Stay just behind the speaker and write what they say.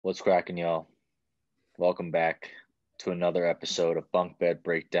What's cracking, y'all? Welcome back to another episode of Bunk Bed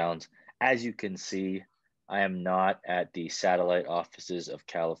Breakdowns. As you can see, I am not at the satellite offices of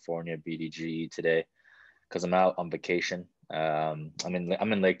California BDGE today because I'm out on vacation. I'm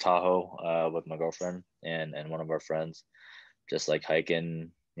in Lake Tahoe with my girlfriend and one of our friends, just like hiking,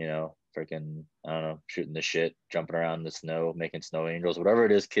 freaking I don't know, shooting the shit, jumping around in the snow, making snow angels, whatever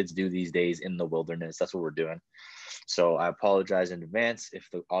it is kids do these days in the wilderness. That's what we're doing. So I apologize in advance if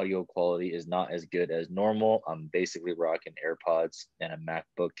the audio quality is not as good as normal. I'm basically rocking AirPods and a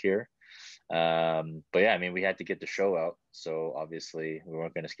MacBook here. But yeah, I mean, we had to get the show out. So obviously we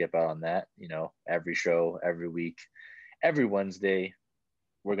weren't going to skip out on that. Every show, every week, every Wednesday,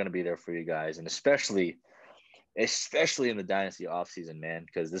 we're going to be there for you guys. And especially in the Dynasty offseason, man,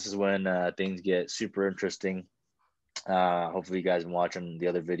 because this is when things get super interesting. Hopefully you guys have been watching the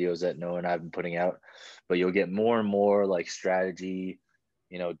other videos that Noah and I've been putting out, but you'll get more and more like strategy,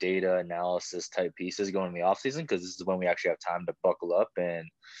 data analysis type pieces going in the off season, because this is when we actually have time to buckle up and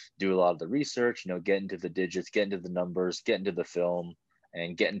do a lot of the research, get into the digits, get into the numbers, get into the film,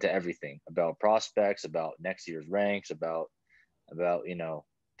 and get into everything about prospects, about next year's ranks, about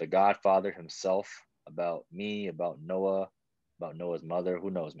the Godfather himself, about me, about Noah's mother.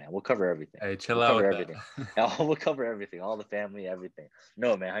 Who knows, man? We'll cover everything. Hey, We'll chill out cover with everything. that. We'll cover everything. All the family, everything.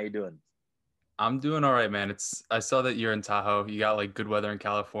 No, man. How you doing? I'm doing all right, man. I saw that you're in Tahoe. You got like good weather in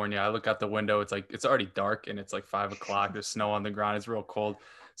California. I look out the window. It's already dark and it's like 5 o'clock. There's snow on the ground. It's real cold.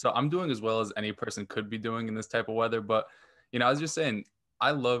 So I'm doing as well as any person could be doing in this type of weather. But I was just saying, I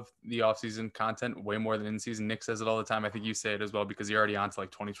love the off-season content way more than in-season. Nick says it all the time. I think you say it as well because you're already on to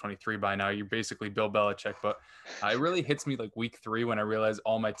like 2023 by now. You're basically Bill Belichick. But it really hits me like week 3 when I realize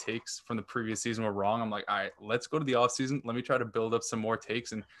all my takes from the previous season were wrong. I'm like, all right, let's go to the off-season. Let me try to build up some more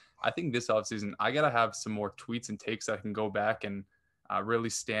takes. And I think this offseason, I got to have some more tweets and takes I can go back and really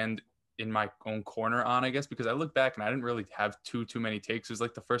stand in my own corner on, I guess, because I look back and I didn't really have too many takes. It was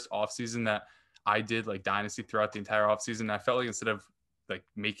like the first offseason that I did like Dynasty throughout the entire offseason. I felt like instead of like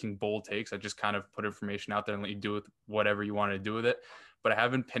making bold takes, I just kind of put information out there and let you do with whatever you want to do with it. But I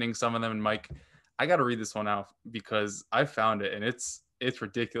have been pinning some of them. And Mike, I got to read this one out because I found it and it's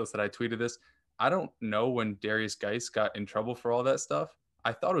ridiculous that I tweeted this. I don't know when Darius Geis got in trouble for all that stuff.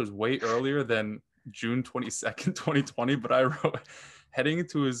 I thought it was way earlier than June 22nd, 2020, but I wrote heading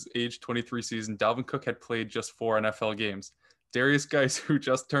into his age 23 season, Dalvin Cook had played just 4 NFL games. Darius Geis, who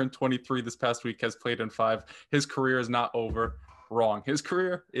just turned 23 this past week, has played in 5. His career is not over. Wrong. His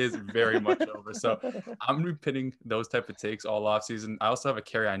career is very much over. So I'm going to be pinning those type of takes all offseason. I also have a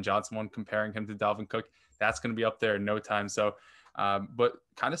Kerryon Johnson one comparing him to Dalvin Cook. That's going to be up there in no time. So, but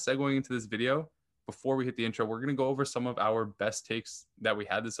kind of segueing into this video, before we hit the intro, we're going to go over some of our best takes that we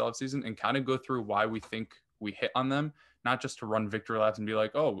had this offseason and kind of go through why we think we hit on them, not just to run victory laps and be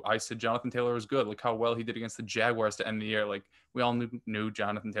like, oh, I said Jonathan Taylor was good. Look how well he did against the Jaguars to end the year. Like, we all knew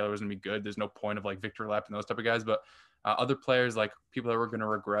Jonathan Taylor was going to be good. There's no point of like victory lap and those type of guys. But other players, like people that were going to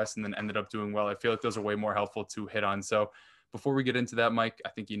regress and then ended up doing well, I feel like those are way more helpful to hit on. So before we get into that, Mike, I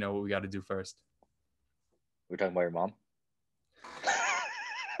think you know what we got to do first. We're talking about your mom.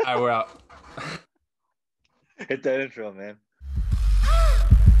 All right, we're out. Hit that intro, man.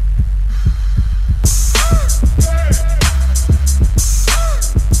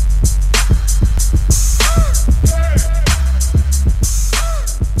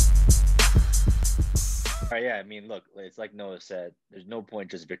 All right, yeah, I mean, look, it's like Noah said, there's no point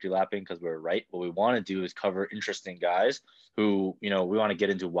just victory lapping because we're right. What we want to do is cover interesting guys who, we want to get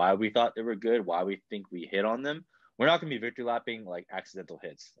into why we thought they were good, why we think we hit on them. We're not going to be victory lapping like accidental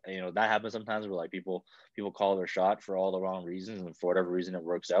hits. That happens sometimes where like people call their shot for all the wrong reasons and for whatever reason it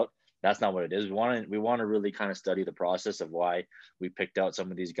works out. That's not what it is. We want to really kind of study the process of why we picked out some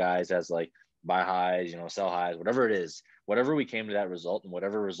of these guys as like buy highs, sell highs, whatever it is, whatever we came to that result and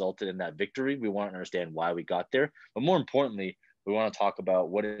whatever resulted in that victory, we want to understand why we got there. But more importantly, we want to talk about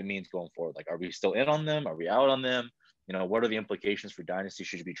what it means going forward. Like, are we still in on them? Are we out on them? What are the implications for dynasty?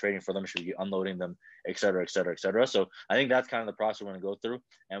 Should you be trading for them? Should you be unloading them, et cetera, et cetera, et cetera? So I think that's kind of the process we're going to go through.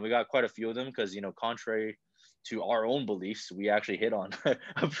 And we got quite a few of them because, contrary to our own beliefs, we actually hit on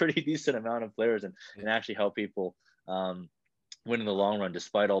a pretty decent amount of players and actually help people win in the long run,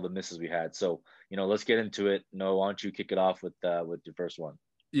 despite all the misses we had. So, let's get into it. Noah, why don't you kick it off with your first one?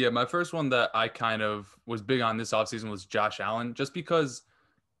 Yeah, my first one that I kind of was big on this offseason was Josh Allen, just because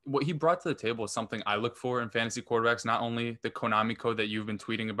what he brought to the table is something I look for in fantasy quarterbacks, not only the Konami code that you've been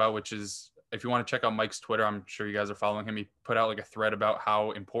tweeting about, which is, if you want to check out Mike's Twitter, I'm sure you guys are following him. He put out like a thread about how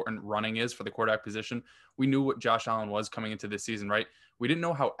important running is for the quarterback position. We knew what Josh Allen was coming into this season, right? We didn't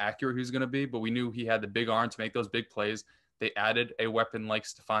know how accurate he was going to be, but we knew he had the big arm to make those big plays. They added a weapon like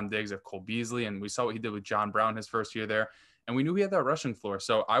Stephon Diggs of Cole Beasley, and we saw what he did with John Brown his first year there. And we knew he had that rushing floor.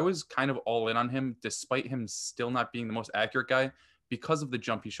 So I was kind of all in on him, despite him still not being the most accurate guy because of the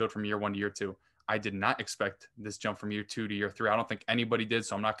jump he showed from year 1 to year 2. I did not expect this jump from year 2 to year 3. I don't think anybody did.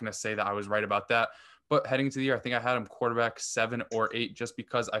 So I'm not going to say that I was right about that. But heading into the year, I think I had him quarterback 7 or 8 just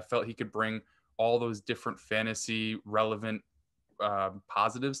because I felt he could bring all those different fantasy relevant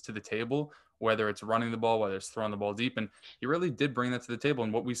positives to the table, whether it's running the ball, whether it's throwing the ball deep. And he really did bring that to the table.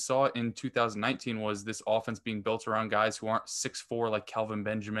 And what we saw in 2019 was this offense being built around guys who aren't 6'4" like Kelvin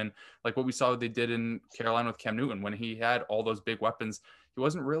Benjamin, like what we saw they did in Carolina with Cam Newton. When he had all those big weapons, he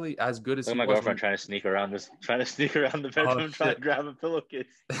wasn't really as good as Look he at my was. girlfriend trying to sneak around the bedroom, trying to grab a pillowcase.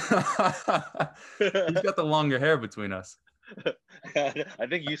 He's got the longer hair between us. I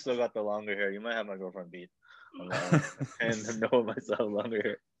think you still got the longer hair. You might have my girlfriend beat. And know myself longer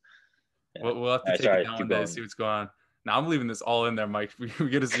hair. Yeah. We'll have to take it down one day, see what's going on. Now I'm leaving this all in there, Mike. We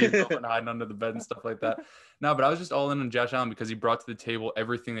get to see your girlfriend hiding under the bed and stuff like that. No, but I was just all in on Josh Allen because he brought to the table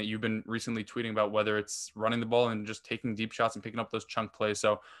everything that you've been recently tweeting about, whether it's running the ball and just taking deep shots and picking up those chunk plays.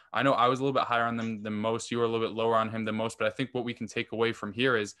 So I know I was a little bit higher on them than most. You were a little bit lower on him than most. But I think what we can take away from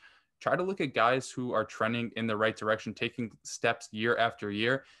here is try to look at guys who are trending in the right direction, taking steps year after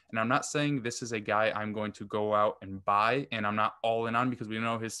year. And I'm not saying this is a guy I'm going to go out and buy and I'm not all in on because we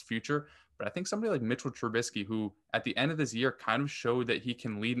know his future. But I think somebody like Mitchell Trubisky, who at the end of this year kind of showed that he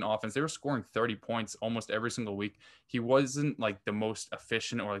can lead an offense. They were scoring 30 points almost every single week. He wasn't like the most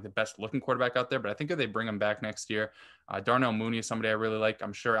efficient or like the best looking quarterback out there, but I think if they bring him back next year, Darnell Mooney is somebody I really like.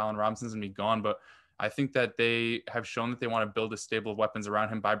 I'm sure Allen Robinson's going to be gone, but I think that they have shown that they want to build a stable of weapons around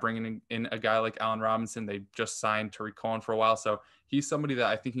him by bringing in a guy like Allen Robinson. They just signed Tariq Cohen for a while. So he's somebody that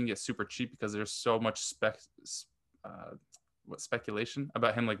I think can get super cheap because there's so much speculation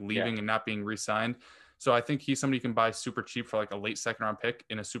about him like leaving and not being re-signed. So I think he's somebody you can buy super cheap for like a late second round pick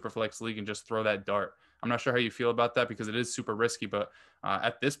in a super flex league and just throw that dart. I'm not sure how you feel about that because it is super risky, but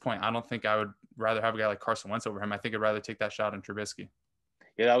at this point, I don't think I would rather have a guy like Carson Wentz over him. I think I'd rather take that shot on Trubisky.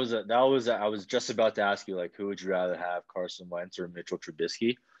 Yeah, I was just about to ask you, like, who would you rather have, Carson Wentz or Mitchell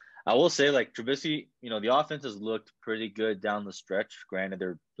Trubisky? I will say, like, Trubisky, the offense has looked pretty good down the stretch. Granted,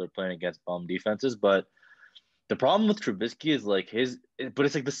 they're playing against bum defenses, but the problem with Trubisky is like but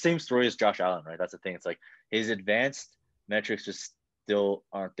it's like the same story as Josh Allen, right? That's the thing. It's like his advanced metrics just still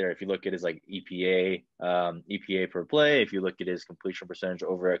aren't there. If you look at his like EPA per play, if you look at his completion percentage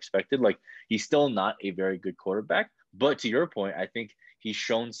over expected, like he's still not a very good quarterback. But to your point, I think he's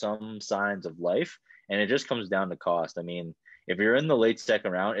shown some signs of life, and it just comes down to cost. I mean, if you're in the late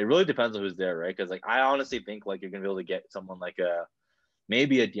second round, it really depends on who's there, right? Because like I honestly think like you're gonna be able to get someone like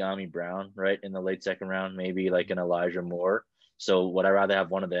maybe a De'Ami Brown, right, in the late second round, maybe like an Elijah Moore. So would I rather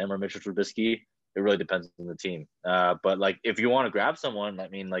have one of them or Mitchell Trubisky? It really depends on the team. But like if you want to grab someone, I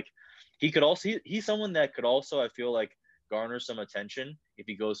mean, like he could also he's someone that could also, I feel like, garner some attention if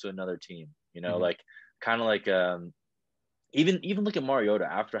he goes to another team. Like kind of like even look at Mariota.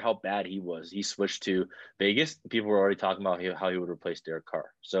 After how bad he was, he switched to Vegas. People were already talking about how he would replace Derek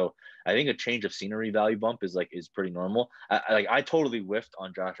Carr. So I think a change of scenery value bump is pretty normal. I totally whiffed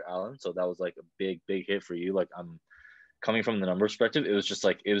on Josh Allen, so that was like a big hit for you. Like I'm coming from the number perspective, it was just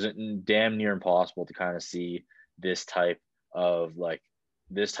like it was damn near impossible to kind of see this type of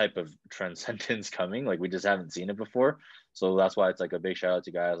transcendence coming. Like we just haven't seen it before. So that's why it's like a big shout out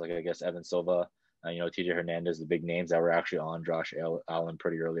to guys like I guess Evan Silva. TJ Hernandez, the big names that were actually on Josh Allen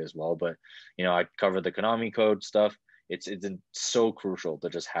pretty early as well. But, I covered the Konami code stuff. It's so crucial to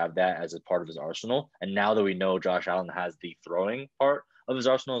just have that as a part of his arsenal. And now that we know Josh Allen has the throwing part of his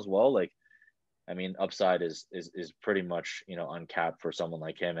arsenal as well, like, I mean, upside is pretty much, uncapped for someone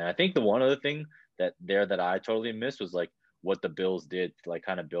like him. And I think the one other thing that I totally missed was like what the Bills did to like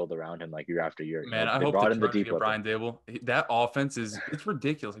kind of build around him like year after year. Man, I hope the Chargers get Brian Dable. That offense it's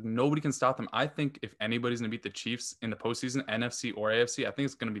ridiculous. Like nobody can stop them. I think if anybody's gonna beat the Chiefs in the postseason, NFC or AFC, I think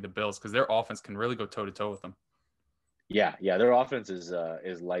it's gonna be the Bills because their offense can really go toe to toe with them. Yeah, their offense is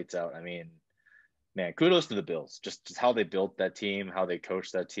lights out. I mean, man, kudos to the Bills. Just how they built that team, how they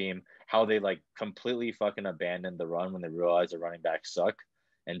coached that team, how they like completely fucking abandoned the run when they realized the running backs suck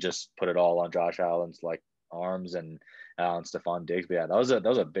and just put it all on Josh Allen's like arms and Stephon Diggs. But yeah, that was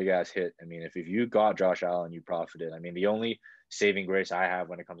a big ass hit. I mean, if you got Josh Allen, you profited. I mean, the only saving grace I have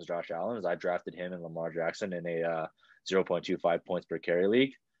when it comes to Josh Allen is I drafted him and Lamar Jackson in a 0.25 points per carry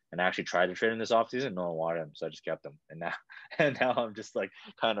league. And I actually tried to trade him this offseason. No one wanted him, so I just kept him. And now I'm just like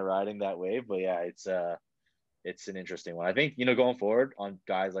kind of riding that wave. But yeah, it's an interesting one. I think, going forward on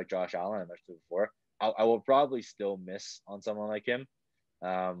guys like Josh Allen, I mentioned before, I will probably still miss on someone like him.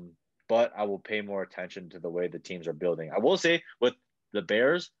 but I will pay more attention to the way the teams are building. I will say with the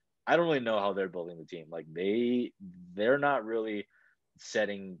Bears, I don't really know how they're building the team. Like they're not really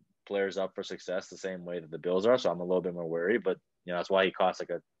setting players up for success the same way that the Bills are. So I'm a little bit more worried, but that's why he costs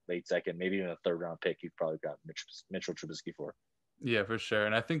like a late second, maybe even a third round pick. You probably got Mitchell Trubisky for. Yeah, for sure.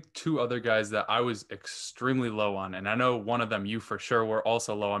 And I think two other guys that I was extremely low on, and I know one of them you for sure were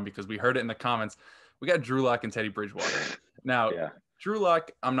also low on because we heard it in the comments. We got Drew Lock and Teddy Bridgewater. Now, Yeah. Drew Lock,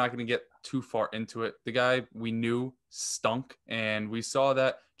 I'm not going to get too far into it. The guy we knew stunk, and we saw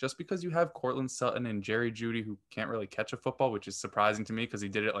that just because you have Cortland Sutton and Jerry Jeudy, who can't really catch a football, which is surprising to me because he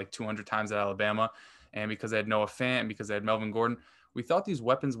did it like 200 times at Alabama, and because they had Noah Fant and because they had Melvin Gordon, we thought these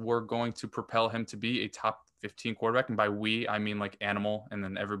weapons were going to propel him to be a top 15 quarterback. And by we, I mean like Animal and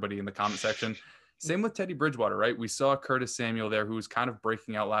then everybody in the comment section. Same with Teddy Bridgewater, right? We saw Curtis Samuel there, who was kind of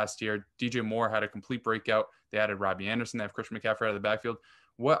breaking out last year. DJ Moore had a complete breakout. They added Robbie Anderson. They have Christian McCaffrey out of the backfield.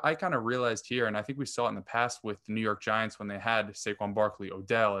 What I kind of realized here, and I think we saw it in the past with the New York Giants when they had Saquon Barkley,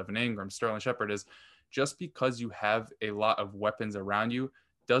 Odell, Evan Ingram, Sterling Shepard, is just because you have a lot of weapons around you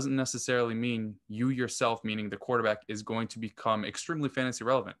doesn't necessarily mean you yourself, meaning the quarterback, is going to become extremely fantasy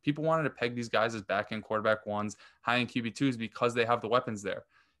relevant. People wanted to peg these guys as back-end quarterback ones, high-end QB2s because they have the weapons there.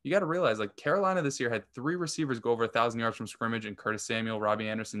 You got to realize, like, Carolina this year had 3 receivers go over 1,000 yards from scrimmage, and Curtis Samuel, Robbie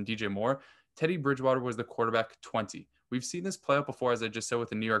Anderson, DJ Moore. Teddy Bridgewater was the quarterback 20. We've seen this play out before, as I just said, with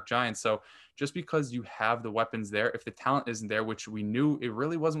the New York Giants. So just because you have the weapons there, if the talent isn't there, which we knew it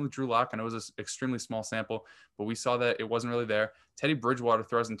really wasn't with Drew Lock, and it was an extremely small sample, but we saw that it wasn't really there. Teddy Bridgewater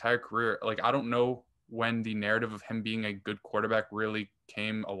throughout his entire career, like, I don't know when the narrative of him being a good quarterback really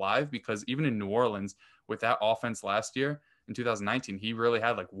came alive, because even in New Orleans with that offense last year in 2019, he really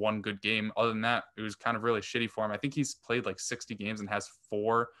had like one good game. Other than that, it was kind of really shitty for him. I think he's played like 60 games and has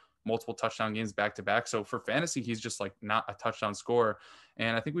 4 multiple touchdown games back to back. So for fantasy, he's just like not a touchdown scorer.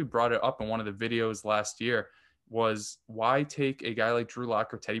 And I think we brought it up in one of the videos last year, was why take a guy like Drew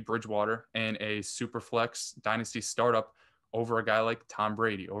Lock or Teddy Bridgewater in a super flex dynasty startup over a guy like Tom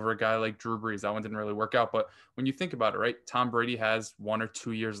Brady, over a guy like Drew Brees? That one didn't really work out. But when you think about it, right, Tom Brady has 1 or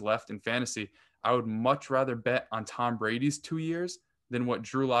 2 years left in fantasy. I would much rather bet on Tom Brady's 2 years than what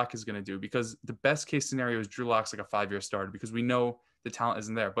Drew Lock is going to do, because the best case scenario is Drew Lock's like a 5-year starter, because we know the talent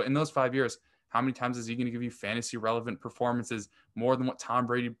isn't there. But in those 5 years, how many times is he going to give you fantasy relevant performances more than what Tom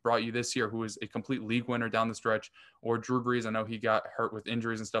Brady brought you this year, who is a complete league winner down the stretch? Or Drew Brees, I know he got hurt with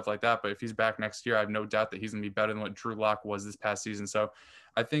injuries and stuff like that, but if he's back next year, I have no doubt that he's going to be better than what Drew Lock was this past season. So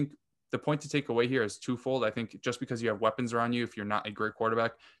I think the point to take away here is twofold. I think just because you have weapons around you, if you're not a great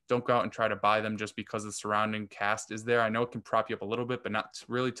quarterback, don't go out and try to buy them just because the surrounding cast is there. I know it can prop you up a little bit, but not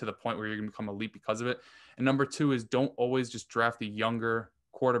really to the point where you're going to become elite because of it. And number 2 is don't always just draft a younger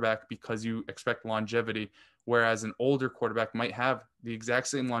quarterback because you expect longevity, whereas an older quarterback might have the exact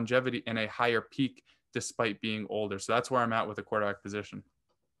same longevity and a higher peak despite being older. So that's where I'm at with the quarterback position.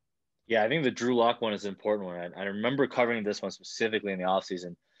 Yeah, I think the Drew Lock one is an important one. I remember covering this one specifically in the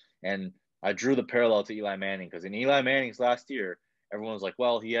offseason, and I drew the parallel to Eli Manning, because in Eli Manning's last year, everyone was like,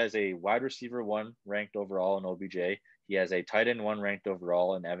 well, he has a wide receiver 1 ranked overall in OBJ. He has a tight end 1 ranked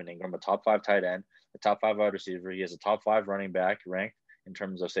overall in Evan Ingram, a top 5 tight end, a top 5 wide receiver. He has a top 5 running back ranked in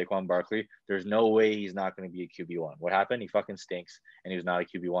terms of Saquon Barkley. There's no way he's not going to be a QB1. What happened? He fucking stinks, and he was not a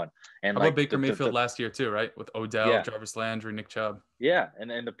QB1. And How like about Baker Mayfield last year too, right? With Odell, yeah, Jarvis Landry, Nick Chubb. yeah, and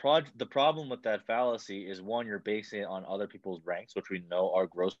the problem with that fallacy is, one, you're basing it on other people's ranks, which we know are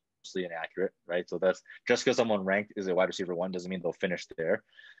grossly inaccurate, right? So that's just because someone ranked is a wide receiver 1 doesn't mean they'll finish there.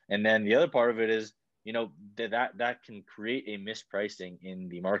 And then the other part of it is, that can create a mispricing in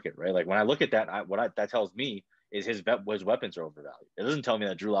the market, right? Like when I look at that, that tells me is his weapons are overvalued. It doesn't tell me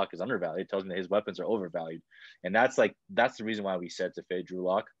that Drew Lock is undervalued. It tells me that his weapons are overvalued, and that's the reason why we said to fade Drew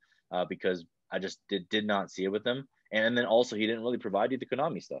Lock, because I just did not see it with him. And then also he didn't really provide you the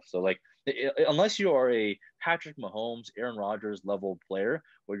Konami stuff. So like, unless you are a Patrick Mahomes, Aaron Rodgers level player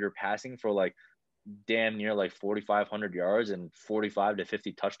where you're passing for like damn near like 4,500 yards and 45 to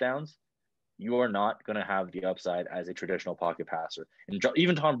 50 touchdowns, you are not going to have the upside as a traditional pocket passer. And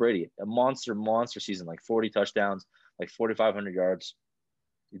even Tom Brady, a monster season, like 40 touchdowns, like 4,500 yards,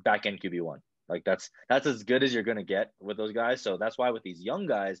 back end QB1. Like that's as good as you're going to get with those guys. So that's why with these young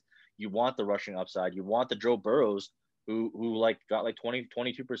guys, you want the rushing upside. You want the Joe Burrows who like got like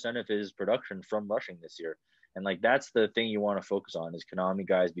 22% of his production from rushing this year. And like, that's the thing you want to focus on is Konami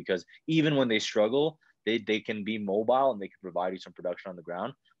guys, because even when they struggle, they can be mobile and they can provide you some production on the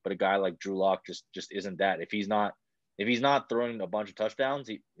ground. But a guy like Drew Lock just isn't that. If he's not throwing a bunch of touchdowns,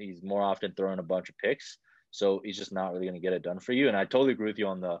 he's more often throwing a bunch of picks. So he's just not really going to get it done for you. And I totally agree with you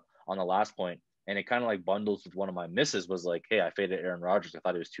on the last point. And it kind of like bundles with one of my misses was like, hey, I faded Aaron Rodgers. I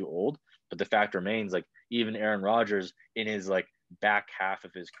thought he was too old. But the fact remains, like, even Aaron Rodgers in his like back half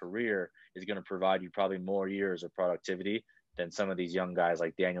of his career is going to provide you probably more years of productivity than some of these young guys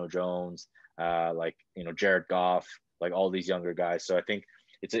like Daniel Jones, like, Jared Goff, like all these younger guys. So I think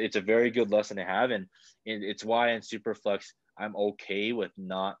it's a very good lesson to have. And it's why in Superflex, I'm okay with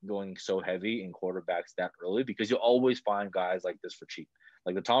not going so heavy in quarterbacks that early, because you'll always find guys like this for cheap.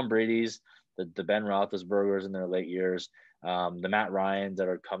 Like the Tom Brady's, the Ben Roethlisbergers in their late years, the Matt Ryans that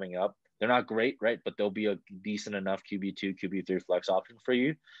are coming up. They're not great, right? But they'll be a decent enough QB2, QB3 flex option for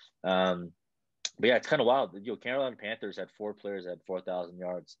you. But yeah, it's kind of wild. Carolina Panthers had 4 players that had 4,000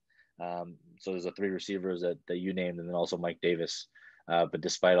 yards. So there's the 3 receivers that you named, and then also Mike Davis. But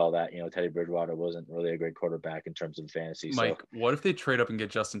despite all that, Teddy Bridgewater wasn't really a great quarterback in terms of fantasy. Mike, So, what if they trade up and get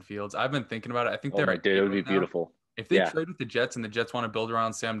Justin Fields? I've been thinking about it. I think oh they're my at dude, it 8 would be right now. beautiful. If they Yeah, trade with the Jets and the Jets want to build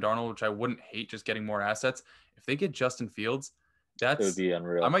around Sam Darnold, which I wouldn't hate just getting more assets, if they get Justin Fields, it would be I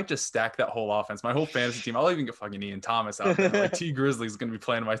unreal. might just stack that whole offense, my whole fantasy team. I'll even get fucking Ian Thomas out there. Like T Grizzly is going to be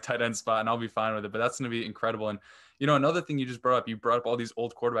playing my tight end spot, and I'll be fine with it. But that's going to be incredible. And another thing you just brought up all these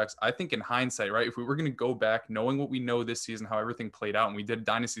old quarterbacks. I think in hindsight, right, if we were going to go back, knowing what we know this season, how everything played out, and we did a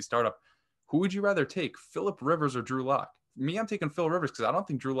dynasty startup, who would you rather take, Phillip Rivers or Drew Lock? Me, I'm taking Phil Rivers because I don't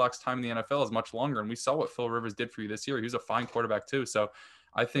think Drew Lock's time in the NFL is much longer. And we saw what Phil Rivers did for you this year. He was a fine quarterback too. So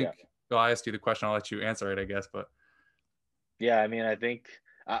I think, Yeah. well, I asked you the question. I'll let you answer it, I guess. But Yeah, I mean, I think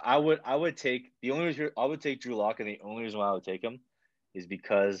I would take the only reason I would take Drew Lock, and the only reason why I would take him is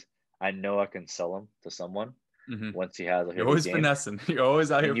because I know I can sell him to someone once he has a you're hit his always game. finessing. You're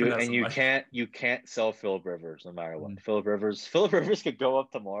always out here And you and finessing, you Mike. can't sell Philip Rivers no matter what. Mhm. Philip Rivers could go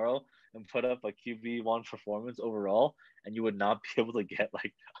up tomorrow and put up a QB1 performance overall, and you would not be able to get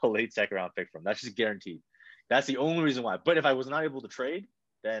like a late second round pick from him. That's just guaranteed. That's the only reason why. But if I was not able to trade,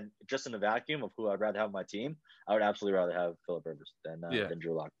 then just in the vacuum of who I'd rather have on my team, I would absolutely rather have Philip Rivers Yeah. than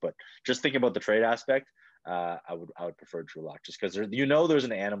Drew Lock. But just thinking about the trade aspect, I would prefer Drew Lock, just because there's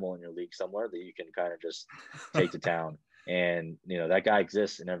an animal in your league somewhere that you can kind of just take to town. And that guy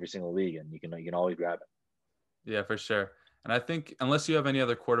exists in every single league, and you can always grab it. Yeah, for sure. And I think unless you have any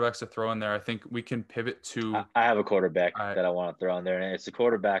other quarterbacks to throw in there, I think we can pivot to. I have a quarterback All right. that I want to throw in there, and it's the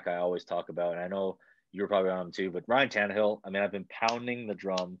quarterback I always talk about. And I know you're probably on him too, but Ryan Tannehill. I mean, I've been pounding the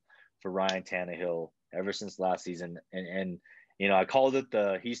drum for Ryan Tannehill ever since last season, and I called it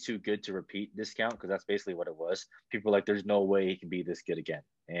the he's too good to repeat discount, because that's basically what it was. People were like, there's no way he can be this good again,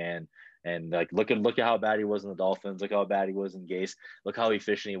 and like look at how bad he was in the Dolphins, look how bad he was in Gase, look how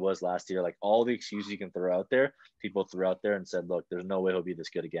efficient he was last year. Like all the excuses you can throw out there, people threw out there and said, look, there's no way he'll be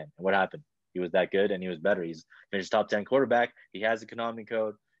this good again. And what happened? He was that good, and he was better. He's finished top 10 quarterback. He has the Konami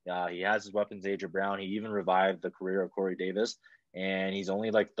code. He has his weapons, AJ Brown. He even revived the career of Corey Davis, and he's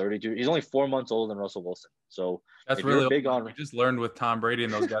only like 32. He's only 4 months older than Russell Wilson. So That's if you're really big old. on, We just learned with Tom Brady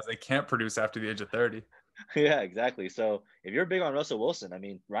and those guys, they can't produce after the age of 30. yeah, exactly. So if you're big on Russell Wilson, I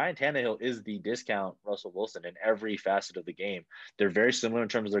mean, Ryan Tannehill is the discount Russell Wilson in every facet of the game. They're very similar in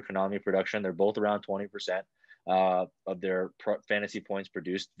terms of their Konami production. They're both around 20% of their fantasy points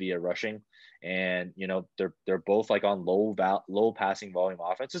produced via rushing, and they're both like on low passing volume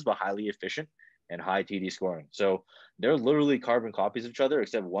offenses, but highly efficient and high TD scoring. So they're literally carbon copies of each other,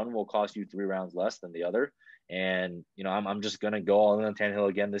 except one will cost you 3 rounds less than the other. And I'm just gonna go all in on Tannehill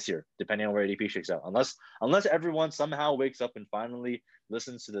again this year, depending on where ADP shakes out. Unless everyone somehow wakes up and finally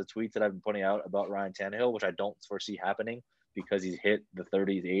listens to the tweets that I've been putting out about Ryan Tannehill, which I don't foresee happening because he's hit the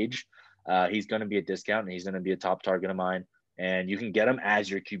 30s age. He's going to be a discount, and he's going to be a top target of mine. And you can get him as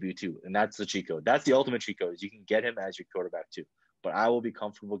your QB2, and that's the cheat code. That's the ultimate cheat code. Is you can get him as your quarterback 2. But I will be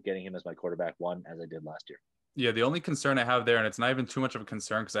comfortable getting him as my quarterback 1, as I did last year. Yeah, the only concern I have there, and it's not even too much of a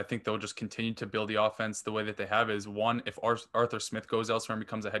concern because I think they'll just continue to build the offense the way that they have, is one, if Arthur Smith goes elsewhere and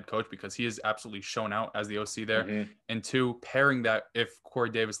becomes a head coach, because he has absolutely shown out as the OC there. Mm-hmm. And two, pairing that if Corey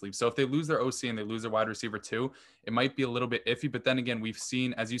Davis leaves. So if they lose their OC and they lose their wide receiver too, it might be a little bit iffy. But then again, we've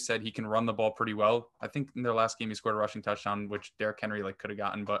seen, as you said, he can run the ball pretty well. I think in their last game, he scored a rushing touchdown, which Derrick Henry could have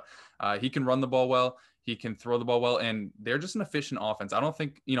gotten. But he can run the ball well. He can throw the ball well, and they're just an efficient offense. I don't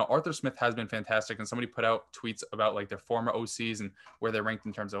think, Arthur Smith has been fantastic, and somebody put out tweets about their former OCs and where they ranked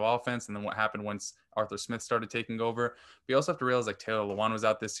in terms of offense, and then what happened once Arthur Smith started taking over. But you also have to realize Taylor Lewan was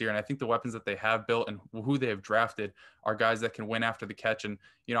out this year, and I think the weapons that they have built and who they have drafted are guys that can win after the catch. And,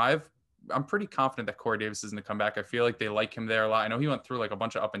 I'm pretty confident that Corey Davis is going to come back. I feel like they like him there a lot. I know he went through a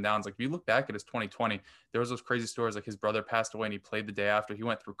bunch of up and downs. If you look back at his 2020, there was those crazy stories his brother passed away and he played the day after. He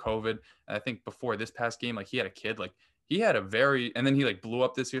went through COVID. And I think before this past game, he had a kid. He had a very, and then he blew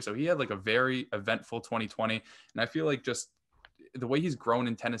up this year. So he had a very eventful 2020. And I feel just the way he's grown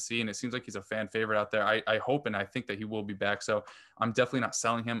in Tennessee, and it seems like he's a fan favorite out there. I hope and I think that he will be back. So I'm definitely not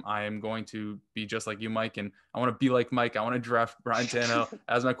selling him. I am going to be just like you, Mike, and I want to be like Mike. I want to draft Brian Tannehill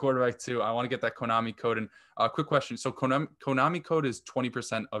as my quarterback too. I want to get that Konami code. And quick question: so Konami code is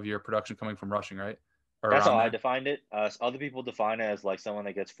 20% of your production coming from rushing, right? Or That's how around I there? defined it. Other people define it as like someone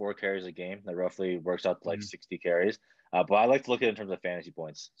that gets 4 carries a game. That roughly works out to like 60 carries. But I like to look at it in terms of fantasy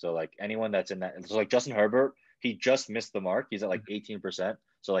points. So like anyone that's in that, so like Justin Herbert, he just missed the mark. He's at like 18%.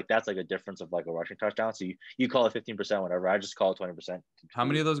 So like that's like a difference of like a rushing touchdown. So you call it 15%, whatever. I just call it 20%. How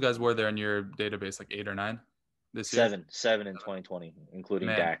many of those guys were there in your database? Like 8 or 9 this year? Seven in 2020, including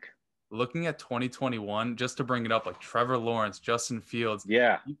Man, Dak. looking at 2021, just to bring it up, like Trevor Lawrence, Justin Fields,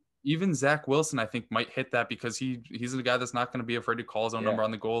 Yeah, even Zach Wilson, I think might hit that because he's a guy that's not going to be afraid to call his own yeah, number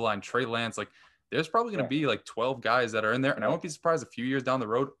on the goal line. Trey Lance, like there's probably going to yeah. be like 12 guys that are in there, and I No, won't be surprised a few years down the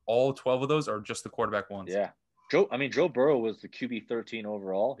road, all 12 of those are just the quarterback ones. yeah. Joe Burrow was the QB 13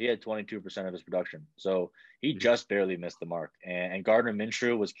 overall. He had 22% of his production. So he just barely missed the mark. And Gardner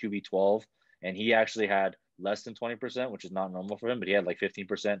Minshew was QB 12, and he actually had less than 20%, which is not normal for him, but he had like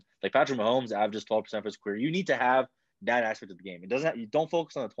 15%. Like Patrick Mahomes averages 12% for his career. You need to have that aspect of the game. It doesn't you don't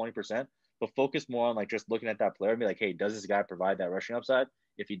focus on the 20%, but focus more on like just looking at that player and be like, hey, does this guy provide that rushing upside?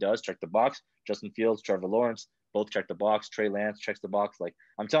 If he does, check the box. Justin Fields, Trevor Lawrence, both check the box. Trey Lance checks the box. Like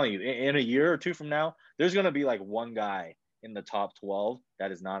I'm telling you, in a year or two from now, there's going to be like one guy in the top 12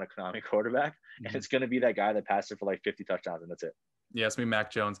 that is not a Konami quarterback. And it's going to be that guy that passes for like 50 touchdowns, and that's it. Yeah, it's me, Mac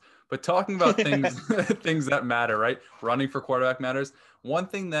Jones. But talking about things things that matter, right? Running for quarterback matters. One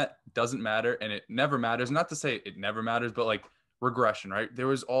thing that doesn't matter, and it never matters, not to say it never matters, but like regression, right? There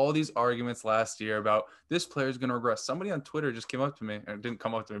was all these arguments last year about this player is going to regress. Somebody on Twitter just came up to me, or didn't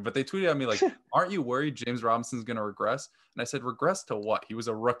come up to me, but they tweeted at me like, aren't you worried James Robinson's going to regress? And I said, regress to what? He was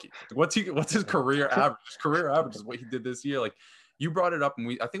a rookie. What's his career average? His career average is what he did this year. Like you brought it up,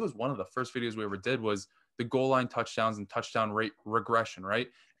 and I think it was one of the first videos we ever did was the goal line touchdowns and touchdown rate regression, right?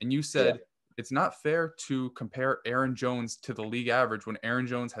 And you said it's not fair to compare Aaron Jones to the league average when Aaron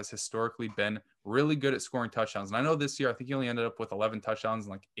Jones has historically been really good at scoring touchdowns. And I know this year, I think he only ended up with 11 touchdowns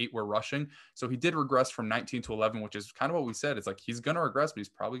and like 8 were rushing. So he did regress from 19 to 11, which is kind of what we said. It's like he's going to regress, but he's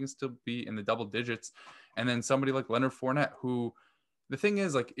probably going to still be in the double digits. And then somebody like Leonard Fournette, who the thing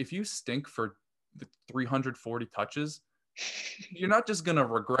is, like, if you stink for the 340 touches, you're not just going to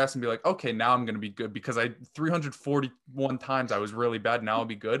regress and be like, okay, now I'm going to be good because 341 times I was really bad. Now I'll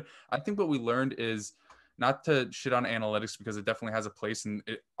be good. I think what we learned is not to shit on analytics because it definitely has a place and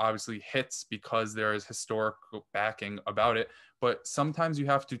it obviously hits because there is historical backing about it. But sometimes you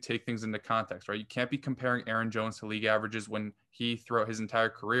have to take things into context, right? You can't be comparing Aaron Jones to league averages when he, throughout his entire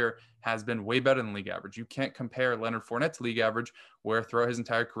career, has been way better than league average. You can't compare Leonard Fournette to league average, where throughout his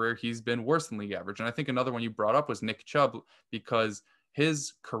entire career, he's been worse than league average. And I think another one you brought up was Nick Chubb, because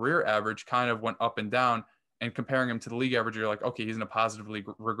his career average kind of went up and down. And comparing him to the league average, you're like, okay, he's in a positively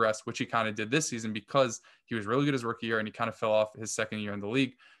regress, which he kind of did this season because he was really good his rookie year and he kind of fell off his second year in the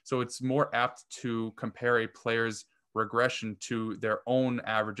league. So it's more apt to compare a player's regression to their own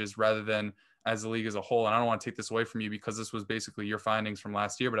averages rather than as the league as a whole. And I don't want to take this away from you because this was basically your findings from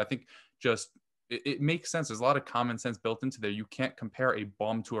last year, but I think just it makes sense. There's a lot of common sense built into there. You can't compare a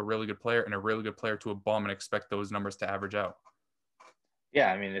bum to a really good player and a really good player to a bum and expect those numbers to average out.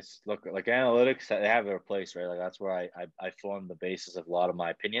 Yeah, I mean, it's look like analytics, they have their place, right? Like that's where I form the basis of a lot of my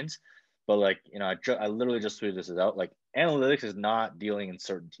opinions. But like, I literally just tweeted this out. Like analytics is not dealing in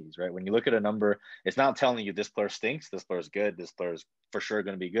certainties, right? When you look at a number, it's not telling you this player stinks, this player is good, this player is for sure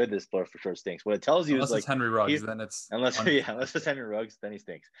going to be good, this player for sure stinks. What it tells you Unless is like it's Henry Ruggs, then it's unless it's Henry Ruggs, then he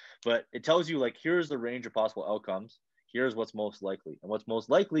stinks. But it tells you like here's the range of possible outcomes. Here's what's most likely, and what's most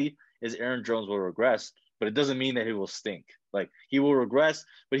likely is Aaron Jones will regress, but it doesn't mean that he will stink. Like he will regress,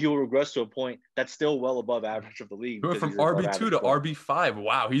 but he will regress to a point that's still well above average of the league. He went from RB2 to RB5.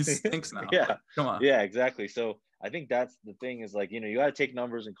 Wow, he stinks now. Yeah, like, come on. Yeah, exactly. So I think that's the thing is like, you got to take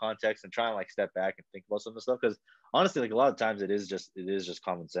numbers in context and try and like step back and think about some of the stuff. Because honestly, like a lot of times it is just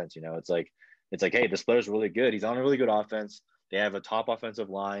common sense. It's like, hey, this player's really good. He's on a really good offense. They have a top offensive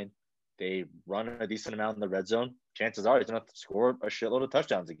line. They run a decent amount in the red zone. Chances are he's going to score a shitload of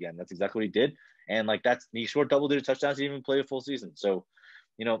touchdowns again. That's exactly what he did. And like he scored double-digit touchdowns. He even played a full season. So,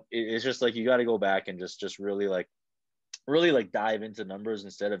 it's just like you got to go back and just really dive into numbers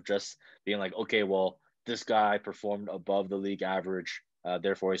instead of just being like, okay, well, this guy performed above the league average.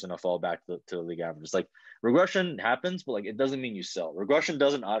 Therefore, he's going to fall back to the league average. It's like regression happens, but like it doesn't mean you sell. Regression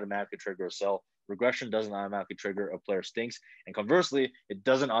doesn't automatically trigger a sell. Regression doesn't automatically trigger a player stinks. And conversely, it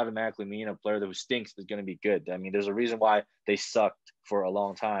doesn't automatically mean a player who stinks is going to be good. I mean, there's a reason why they sucked for a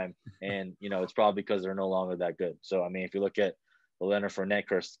long time. And, it's probably because they're no longer that good. So, I mean, if you look at the Leonard Fournette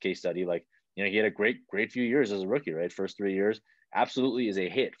case study, like, he had a great few years as a rookie, right? First 3 years absolutely is a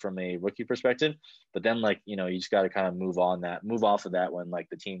hit from a rookie perspective. But then, like, you just got to kind of move off of that when, like,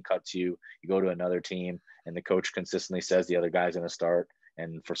 the team cuts you go to another team and the coach consistently says the other guy's going to start.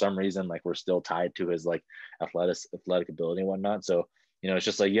 And for some reason, like, we're still tied to his, like, athletic ability and whatnot. So, it's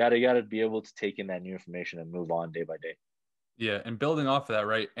just like, you gotta be able to take in that new information and move on day by day. Yeah, and building off of that,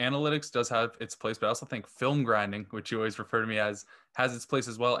 right? Analytics does have its place, but I also think film grinding, which you always refer to me as, has its place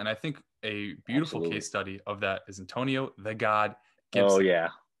as well. And I think a beautiful Absolutely. case study of that is Antonio the God Gibson. Oh yeah.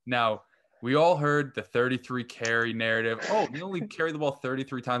 Now, we all heard the 33 carry narrative. Oh, he only carried the ball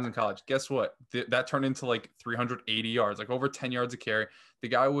 33 times in college. Guess what? That turned into like 380 yards, like over 10 yards a carry. The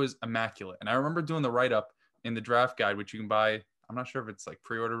guy was immaculate. And I remember doing the write-up in the draft guide, which you can buy. I'm not sure if it's like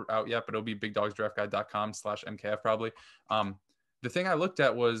pre-order out yet, but it'll be bigdogsdraftguide.com/MKF probably. The thing I looked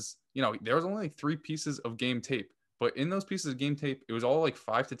at was, there was only like 3 pieces of game tape, but in those pieces of game tape, it was all like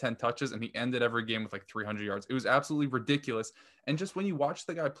 5 to 10 touches, and he ended every game with like 300 yards. It was absolutely ridiculous. And just when you watch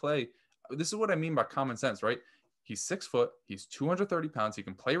the guy play, this is what I mean by common sense, right? He's 6 foot. He's 230 pounds. He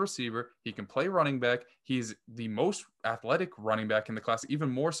can play receiver. He can play running back. He's the most athletic running back in the class, even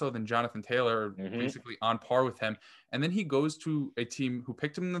more so than Jonathan Taylor, basically on par with him. And then he goes to a team who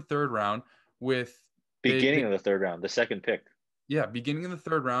picked him in the 3rd round with beginning of the 3rd round, the 2nd pick. Yeah, beginning in the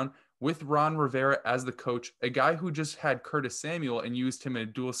 3rd round with Ron Rivera as the coach, a guy who just had Curtis Samuel and used him in a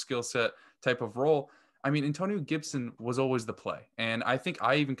dual skill set type of role. I mean, Antonio Gibson was always the play. And I think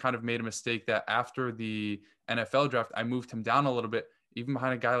I even kind of made a mistake that after the NFL draft, I moved him down a little bit, even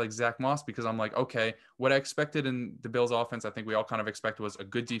behind a guy like Zach Moss, because I'm like, okay, what I expected in the Bills offense, I think we all kind of expected was a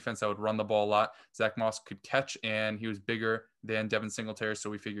good defense that would run the ball a lot. Zach Moss could catch, and he was bigger than Devin Singletary, so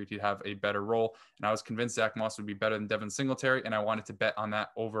we figured he'd have a better role. And I was convinced Zach Moss would be better than Devin Singletary, and I wanted to bet on that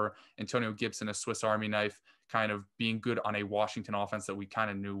over Antonio Gibson, a Swiss Army knife, kind of being good on a Washington offense that we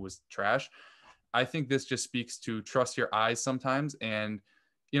kind of knew was trash. I think this just speaks to trust your eyes sometimes. And,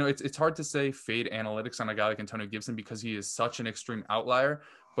 it's hard to say fade analytics on a guy like Antonio Gibson because he is such an extreme outlier.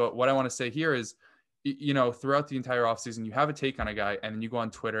 But what I want to say here is, throughout the entire offseason, you have a take on a guy and then you go on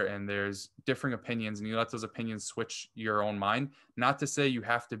Twitter and there's differing opinions and you let those opinions switch your own mind. Not to say you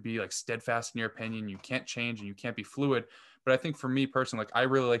have to be like steadfast in your opinion. You can't change and you can't be fluid. But I think for me personally, like I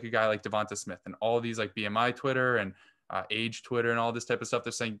really like a guy like Devonta Smith and all these like BMI Twitter and age Twitter and all this type of stuff.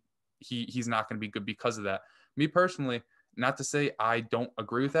 They're saying he's not going to be good because of that. Me personally, not to say I don't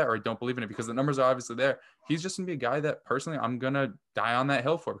agree with that or I don't believe in it because the numbers are obviously there. He's just going to be a guy that personally I'm going to die on that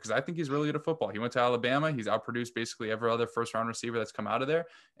hill for because I think he's really good at football. He went to Alabama. He's outproduced basically every other 1st-round receiver that's come out of there.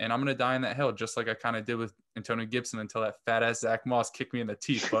 And I'm going to die on that hill just like I kind of did with Antonio Gibson until that fat-ass Zach Moss kicked me in the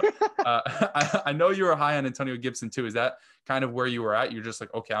teeth. But I know you were high on Antonio Gibson too. Is that kind of where you were at? You're just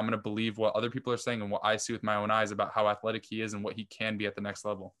like, okay, I'm going to believe what other people are saying and what I see with my own eyes about how athletic he is and what he can be at the next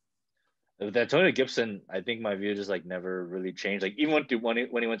level. With Antonio Gibson, I think my view just like never really changed. Like even when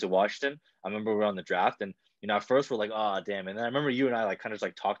he went to Washington, I remember we were on the draft and at first we're like, oh damn. And then I remember you and I like kind of just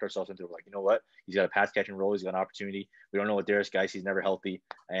like talked ourselves into it. Like, you know what? He's got a pass catching role, he's got an opportunity. We don't know what Darius Guice, he's never healthy.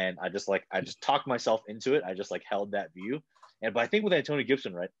 And I just talked myself into it. I just like held that view. But I think with Antonio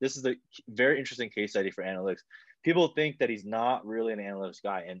Gibson, right, this is a very interesting case study for analytics. People think that he's not really an analytics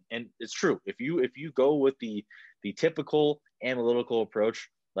guy. And it's true. If you go with the typical analytical approach,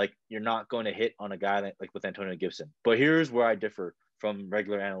 like you're not going to hit on a guy like with Antonio Gibson. But here's where I differ from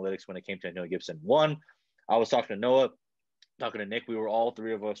regular analytics when it came to Antonio Gibson. One, I was talking to Noah, talking to Nick. We were all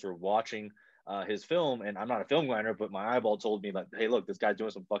 3 of us were watching his film, and I'm not a film grinder, but my eyeball told me like, hey, look, this guy's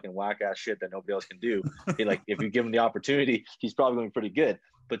doing some fucking whack ass shit that nobody else can do. He like, if you give him the opportunity, he's probably going to be pretty good.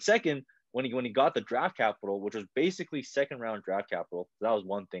 But second, when he got the draft capital, which was basically 2nd round draft capital, that was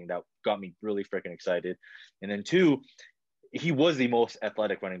one thing that got me really freaking excited. And then 2, he was the most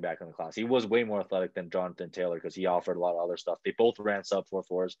athletic running back in the class. He was way more athletic than Jonathan Taylor because he offered a lot of other stuff. They both ran sub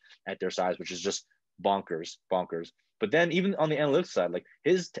 4.4s at their size, which is just bonkers. But then even on the analytics side, like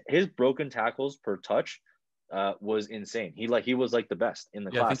his broken tackles per touch was insane. He was like the best in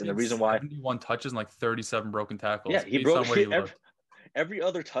the class. And the reason why 71 touches and like 37 broken tackles. Yeah, he broke every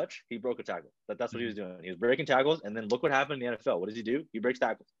other touch. He broke a tackle. That's what he was doing. He was breaking tackles. And then look what happened in the NFL. What does he do? He breaks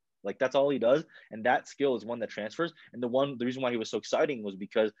tackles. Like that's all he does. And that skill is one that transfers. And the reason why he was so exciting was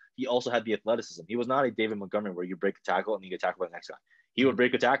because he also had the athleticism. He was not a David Montgomery where you break a tackle and you get tackled by the next guy. He would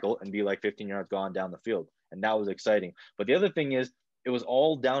break a tackle and be like 15 yards gone down the field. And that was exciting. But the other thing is it was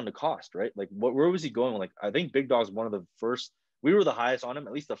all down to cost, right? Like where was he going? Like I think Big Dog's one of the first, we were the highest on him,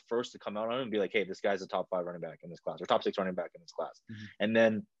 at least the first to come out on him and be like, hey, this guy's a top 5 running back in this class or top 6 running back in this class. And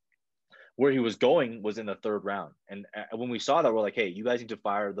then where he was going was in the third round. And when we saw that, we're like, hey, you guys need to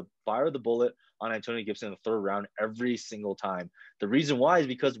fire the bullet on Antonio Gibson in the third round every single time. The reason why is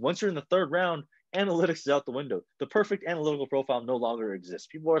because once you're in the third round, analytics is out the window. The perfect analytical profile no longer exists.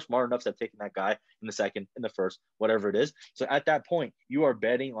 People are smart enough to have taken that guy in the second, in the first, whatever it is. So at that point, you are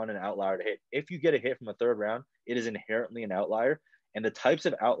betting on an outlier to hit. If you get a hit from a third round, it is inherently an outlier. And the types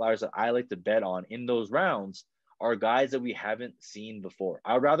of outliers that I like to bet on in those rounds are guys that we haven't seen before.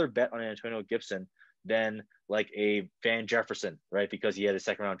 I'd rather bet on Antonio Gibson than like a Van Jefferson, right? Because he had a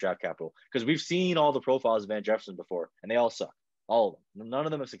second round draft capital. Because we've seen all the profiles of Van Jefferson before, and they all suck. All of them. None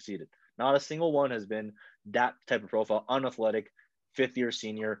of them have succeeded. Not a single one has been that type of profile, unathletic, fifth-year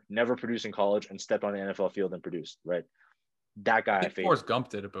senior, never produced in college, and stepped on an NFL field and produced, right? That guy I favor. Forrest Gump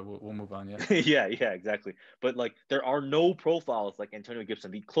did it, but we'll move on. Yeah. yeah, exactly. But like, there are no profiles like Antonio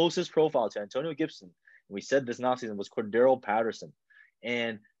Gibson. The closest profile to Antonio Gibson, and we said this offseason, was Cordero Patterson.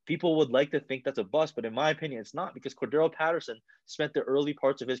 And people would like to think that's a bust, but in my opinion, it's not, because Cordero Patterson spent the early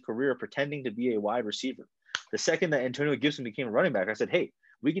parts of his career pretending to be a wide receiver. The second that Antonio Gibson became a running back, I said, hey,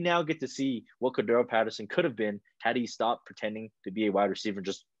 we can now get to see what Cordero Patterson could have been had he stopped pretending to be a wide receiver and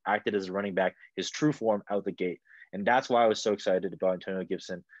just acted as a running back, his true form out the gate. And that's why I was so excited about Antonio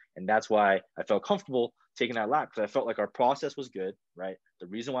Gibson. And that's why I felt comfortable taking that lap, because I felt like our process was good, right? The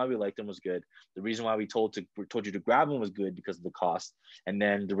reason why we liked him was good. The reason why we told you to grab him was good because of the cost. And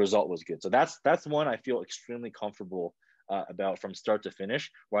then the result was good. So that's one I feel extremely comfortable about from start to finish,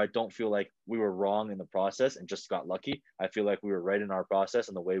 where I don't feel like we were wrong in the process and just got lucky. I feel like we were right in our process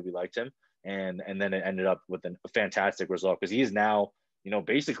and the way we liked him. And then it ended up with a fantastic result, because he is now,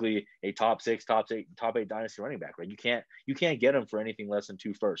 basically a top 6, top 8 dynasty running back, right? You can't get him for anything less than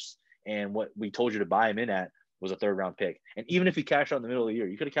 2 firsts. And what we told you to buy him in at was a third round pick. And even if he cashed out in the middle of the year,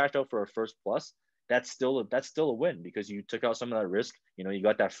 you could have cashed out for a first plus. That's still a win, because you took out some of that risk. You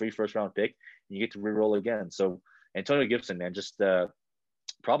got that free first round pick and you get to re-roll again. So Antonio Gibson, man, just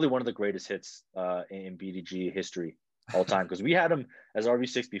probably one of the greatest hits in BDGE history all time, because we had him as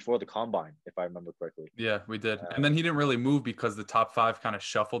RB6 before the combine, if I remember correctly. Yeah, we did. And then he didn't really move because the top 5 kind of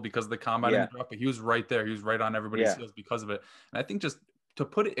shuffled because of the combine and the draft, but he was right there. He was right on everybody's heels because of it. And I think, just to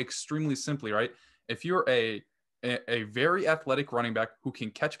put it extremely simply, right? If you're a very athletic running back who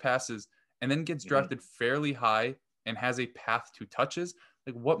can catch passes and then gets drafted fairly high and has a path to touches,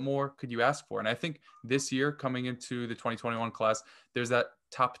 like, what more could you ask for? And I think this year, coming into the 2021 class, there's that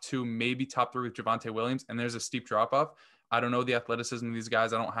top 2, maybe top 3 with Javonte Williams, and there's a steep drop off. I don't know the athleticism of these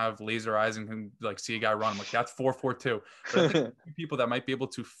guys. I don't have laser eyes and can like see a guy run. I'm like, that's 4.42. But I think people that might be able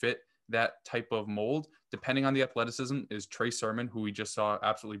to fit that type of mold, depending on the athleticism, is Trey Sermon, who we just saw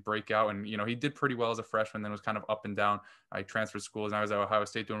absolutely break out. And, he did pretty well as a freshman, then was kind of up and down. I transferred schools, and I was at Ohio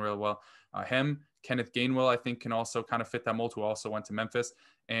State doing really well. Him, Kenneth Gainwell, I think, can also kind of fit that mold, who also went to Memphis.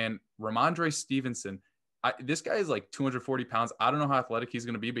 And Ramondre Stevenson, this guy is like 240 pounds. I don't know how athletic he's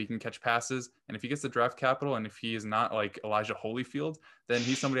going to be, but he can catch passes. And if he gets the draft capital, and if he is not like Elijah Holyfield, then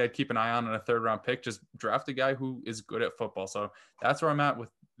he's somebody I'd keep an eye on in a third round pick. Just draft a guy who is good at football. So that's where I'm at with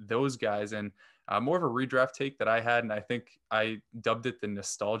those guys. And more of a redraft take that I had, and I think I dubbed it the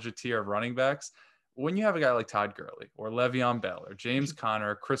nostalgia tier of running backs. When you have a guy like Todd Gurley or Le'Veon Bell or James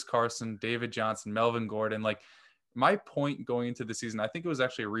Conner, Chris Carson, David Johnson, Melvin Gordon, like, my point going into the season, I think it was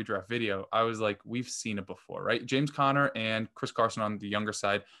actually a redraft video. I was like, we've seen it before, right? James Conner and Chris Carson on the younger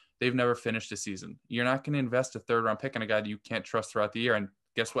side, they've never finished a season. You're not going to invest a third round pick in a guy that you can't trust throughout the year. And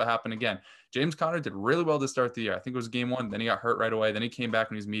guess what happened again? James Conner did really well to start the year. I think it was game 1. Then he got hurt right away. Then he came back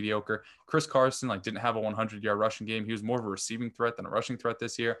and he was mediocre. Chris Carson didn't have a 100-yard rushing game. He was more of a receiving threat than a rushing threat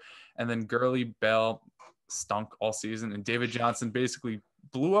this year. And then Gurley, Bell stunk all season. And David Johnson basically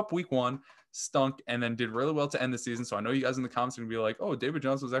blew up week 1, stunk, and then did really well to end the season. So I know you guys in the comments are going to be like, oh, David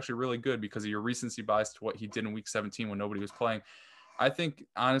Johnson was actually really good because of your recency bias to what he did in week 17 when nobody was playing. I think,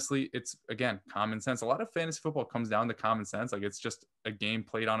 honestly, it's, again, common sense. A lot of fantasy football comes down to common sense. Like, it's just a game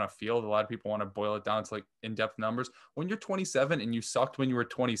played on a field. A lot of people want to boil it down to like in-depth numbers. When you're 27 and you sucked when you were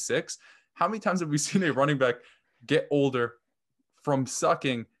 26, how many times have we seen a running back get older from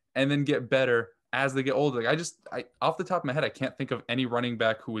sucking and then get better as they get older? Like, I off the top of my head, I can't think of any running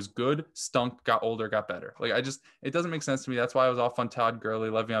back who was good, stunk, got older, got better. Like, it doesn't make sense to me. That's why I was off on Todd Gurley,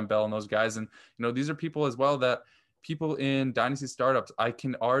 Le'Veon Bell, and those guys. And, these are people as well that people in dynasty startups, I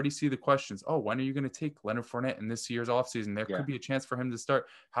can already see the questions. Oh, when are you going to take Leonard Fournette in this year's offseason? There could be a chance for him to start.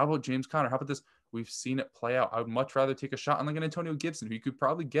 How about James Conner? How about this? We've seen it play out. I would much rather take a shot on like an Antonio Gibson, who you could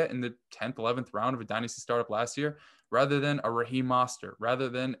probably get in the 10th, 11th round of a dynasty startup last year, rather than a Raheem Mostert, rather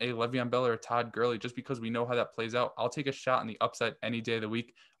than a Le'Veon Bell or a Todd Gurley, just because we know how that plays out. I'll take a shot on the upside any day of the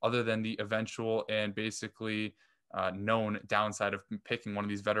week, other than the eventual and basically known downside of picking one of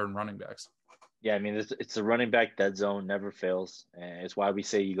these veteran running backs. Yeah, I mean, it's a running back dead zone, never fails. And it's why we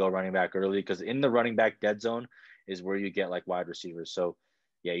say you go running back early, because in the running back dead zone is where you get like wide receivers. So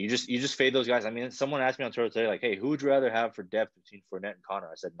yeah, you just fade those guys. I mean, someone asked me on Twitter today, like, hey, who would you rather have for depth between Fournette and Connor?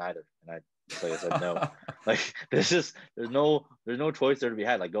 I said neither. And I said no. Like there's no choice there to be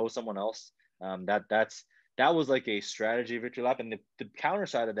had. Like go with someone else. That was like a strategy victory lap. And the counter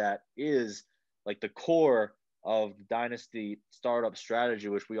side of that is like the core of dynasty startup strategy,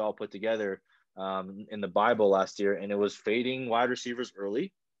 which we all put together in the Bible last year, and it was fading wide receivers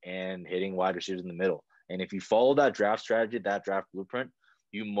early and hitting wide receivers in the middle. And if you follow that draft strategy, that draft blueprint,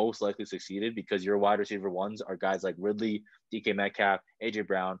 you most likely succeeded, because your wide receiver ones are guys like Ridley, DK Metcalf, AJ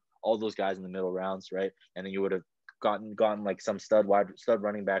Brown, all those guys in the middle rounds, right? And then you would have gotten like some stud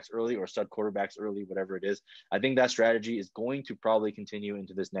running backs early, or stud quarterbacks early, whatever it is. I think that strategy is going to probably continue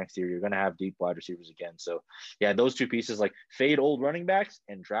into this next year. You're going to have deep wide receivers again. So yeah, those two pieces, like fade old running backs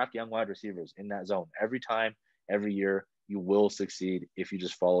and draft young wide receivers in that zone every time, every year. You will succeed if you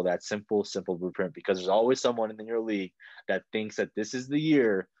just follow that simple blueprint, because there's always someone in your league that thinks that this is the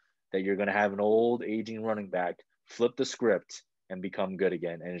year that you're going to have an old aging running back flip the script and become good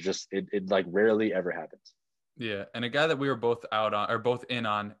again. And it like rarely ever happens. Yeah, and a guy that we were both out on, or both in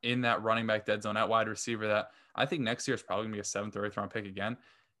on, in that running back dead zone at wide receiver, that I think next year is probably gonna be a 7th or 8th round pick again.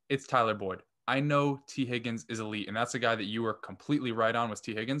 It's Tyler Boyd. I know T. Higgins is elite, and that's a guy that you were completely right on, was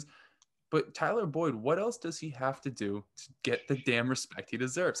T. Higgins. But Tyler Boyd, what else does he have to do to get the damn respect he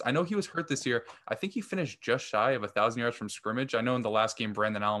deserves? I know he was hurt this year. I think he finished just shy of 1,000 yards from scrimmage. I know in the last game,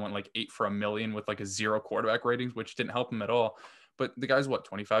 Brandon Allen went like 8 for a million with like a 0 quarterback ratings, which didn't help him at all. But the guy's what,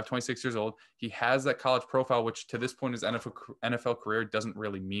 25, 26 years old. He has that college profile, which to this point, his NFL career doesn't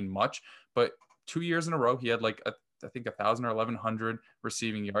really mean much. But 2 years in a row, he had like I think 1,000 or 1,100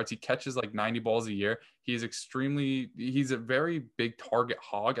 receiving yards. He catches like 90 balls a year. He's a very big target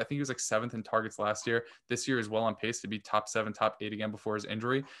hog. I think he was like 7th in targets last year. This year is well on pace to be top 7, top 8 again before his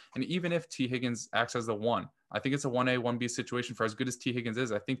injury. And even if T. Higgins acts as the 1, I think it's a 1A, 1B situation. For as good as T. Higgins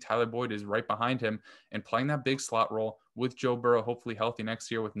is, I think Tyler Boyd is right behind him and playing that big slot role with Joe Burrow, hopefully healthy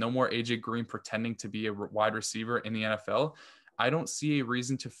next year, with no more AJ Green pretending to be a wide receiver in the NFL. I don't see a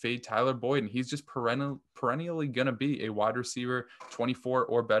reason to fade Tyler Boyd, and he's just perennially going to be a wide receiver 24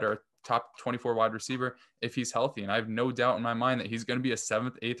 or better, top 24 wide receiver if he's healthy. And I have no doubt in my mind that he's going to be a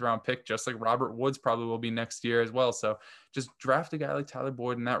 7th, 8th round pick, just like Robert Woods probably will be next year as well. So just draft a guy like Tyler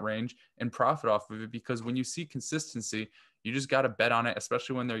Boyd in that range and profit off of it, because when you see consistency, you just got to bet on it,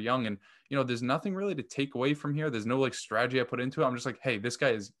 especially when they're young. And, there's nothing really to take away from here. There's no like strategy I put into it. I'm just like, hey, this guy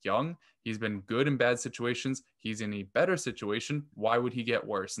is young. He's been good in bad situations. He's in a better situation. Why would he get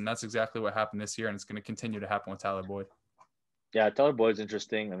worse? And that's exactly what happened this year. And it's going to continue to happen with Tyler Boyd. Yeah, Tyler Boyd's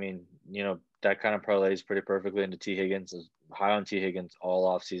interesting. I mean, that kind of parlays pretty perfectly into T. Higgins. I was high on T. Higgins all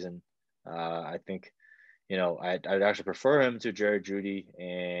off season. I think, I'd actually prefer him to Jared Judy.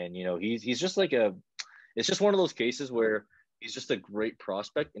 And, he's just like it's just one of those cases where he's just a great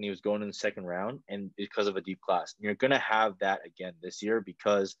prospect and he was going in the 2nd round, and because of a deep class. And you're going to have that again this year,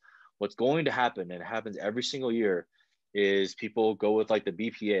 because what's going to happen, and it happens every single year, is people go with like the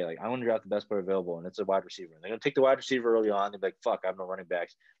BPA, like I want to draft the best player available, and it's a wide receiver. And they're going to take the wide receiver early on. They're like, fuck, I have no running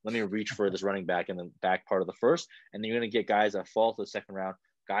backs. Let me reach for this running back in the back part of the 1st. And then you're going to get guys that fall to the 2nd round,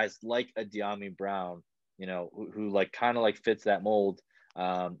 guys like a De'Ami Brown, who like kind of like fits that mold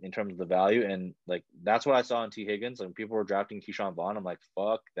in terms of the value. And like that's what I saw in T. Higgins. Like, when people were drafting Keyshawn Vaughn, I'm like,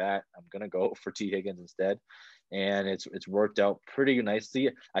 fuck that. I'm going to go for T. Higgins instead. And it's worked out pretty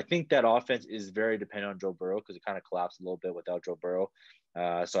nicely. I think that offense is very dependent on Joe Burrow, because it kind of collapsed a little bit without Joe Burrow.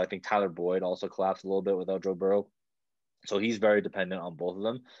 So I think Tyler Boyd also collapsed a little bit without Joe Burrow. So he's very dependent on both of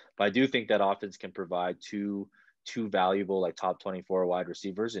them. But I do think that offense can provide two valuable like top 24 wide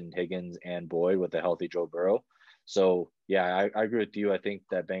receivers in Higgins and Boyd with a healthy Joe Burrow. So yeah, I agree with you. I think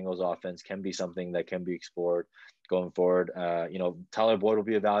that Bengals offense can be something that can be explored going forward. Tyler Boyd will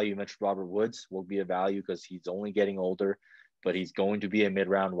be a value. You mentioned Robert Woods will be a value because he's only getting older, but he's going to be a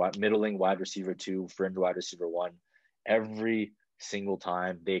middling wide receiver 2, fringe wide receiver 1 every single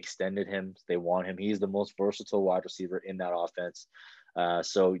time. They extended him. They want him. He's the most versatile wide receiver in that offense. I'm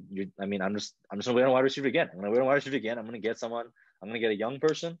just gonna wait on wide receiver again. I'm gonna get someone. I'm gonna get a young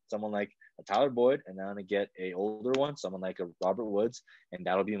person, someone like a Tyler Boyd, and then I'm gonna get a older one, someone like a Robert Woods, and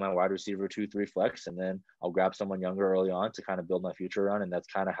that'll be my wide receiver 2-3 flex. And then I'll grab someone younger early on to kind of build my future around. And that's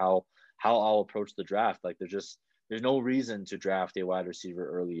kind of how I'll approach the draft. Like there's no reason to draft a wide receiver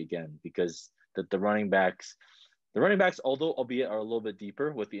early again, because the running backs, although albeit are a little bit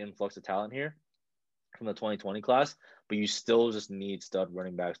deeper with the influx of talent here, from the 2020 class, but you still just need stud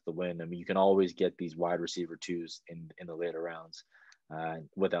running backs to win. I mean, you can always get these wide receiver twos in the later rounds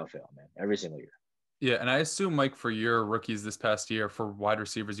without fail, man, every single year. Yeah, and I assume, Mike, for your rookies this past year for wide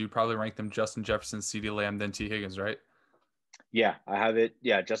receivers, you'd probably rank them Justin Jefferson, CeeDee Lamb, then T. Higgins, right? Yeah, I have it.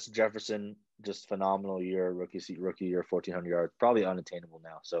 Yeah, Justin Jefferson, just phenomenal year, rookie year, 1,400 yards, probably unattainable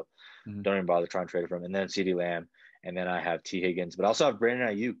now. So Mm-hmm. don't even bother trying to trade for him. And then CeeDee Lamb, and then I have T Higgins, but I also have Brandon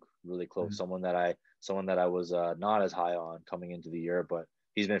Ayuk, really close. Someone that I was not as high on coming into the year, but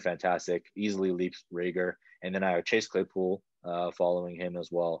he's been fantastic. Easily leaps Rager, and then I have Chase Claypool following him as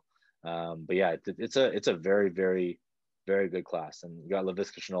well. But yeah, it's a very very good class, and you got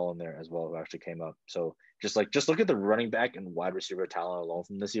Laviska Shenault in there as well, who actually came up. So just look at the running back and wide receiver talent alone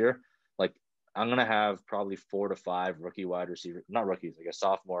from this year. Like I'm gonna have probably 4 to 5 rookie wide receiver, not rookies, like a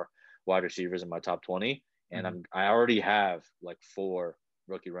sophomore wide receivers in my top 20, and Mm-hmm. I already have like 4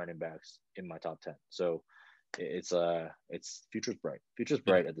 rookie running backs in my top 10. So it's future's bright. Future's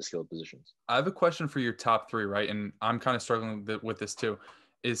Yeah. bright at the skilled positions. I have a question for your top three, right? And I'm kind of struggling with this too.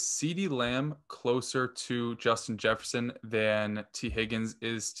 Is CeeDee Lamb closer to Justin Jefferson than T. Higgins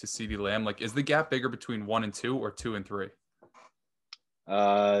is to CeeDee Lamb? Like, is the gap bigger between 1 and 2 or 2 and 3?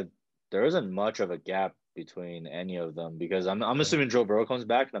 Uh, there isn't much of a gap between any of them because I'm assuming Joe Burrow comes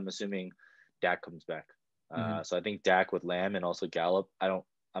back, and I'm assuming Dak comes back. Mm-hmm. So I think Dak with Lamb and also Gallup.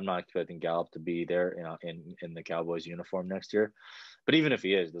 I'm not expecting Gallup to be there, in the Cowboys uniform next year. But even if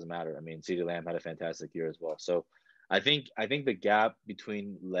he is, it doesn't matter. I mean, CeeDee Lamb had a fantastic year as well. So I think the gap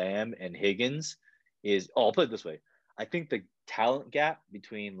between Lamb and Higgins is. Oh, I'll put it this way. I think the talent gap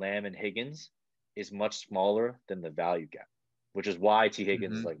between Lamb and Higgins is much smaller than the value gap, which is why T.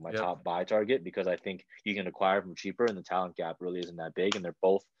 Higgins is Mm-hmm. like my Yep. top buy target, because I think you can acquire from cheaper and the talent gap really isn't that big. And they're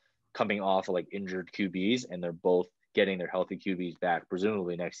both coming off of like injured QBs, and they're both getting their healthy QBs back,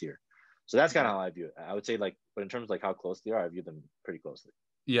 presumably next year. So that's kind of how I view it. I would say, like, but in terms of like how close they are, I view them pretty closely.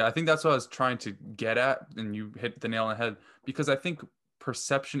 Yeah, I think that's what I was trying to get at, and you hit the nail on the head because I think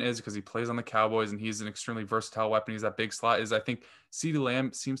perception is because he plays on the Cowboys and he's an extremely versatile weapon. He's that big slot. Is I think CeeDee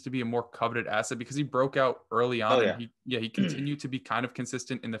Lamb seems to be a more coveted asset because he broke out early Oh on and yeah, he continued to be kind of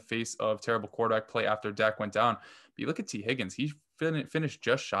consistent in the face of terrible quarterback play after Dak went down. But you look at T Higgins, he finished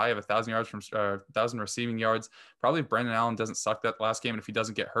just shy of 1,000 yards from 1,000 receiving yards. Probably if Brandon Allen doesn't suck that last game, and if he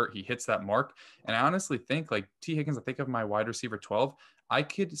doesn't get hurt, he hits that mark. And I honestly think like T Higgins, I think of my wide receiver 12. I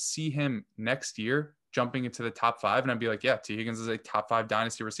could see him next year jumping into the top 5, and I'd be like, yeah, T. Higgins is a top 5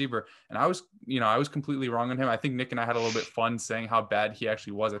 dynasty receiver. And I was completely wrong on him. I think Nick and I had a little bit fun saying how bad he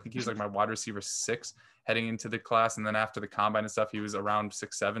actually was. I think he was like my wide receiver 6 heading into the class. And then after the combine and stuff, he was around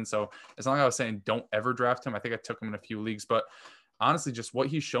 6'7". So it's not like I was saying don't ever draft him. I think I took him in a few leagues, but honestly, just what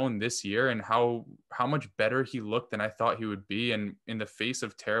he's shown this year and how much better he looked than I thought he would be. And in the face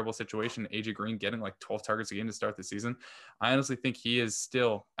of terrible situation, AJ Green getting like 12 targets a game to start the season, I honestly think he is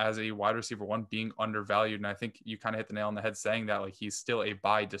still, as a wide receiver 1, being undervalued. And I think you kind of hit the nail on the head saying that, like, he's still a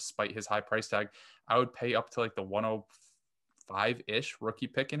buy despite his high price tag. I would pay up to like the 105-ish rookie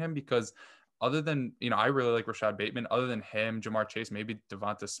pick in him because other than, I really like Rashad Bateman. Other than him, Jamar Chase, maybe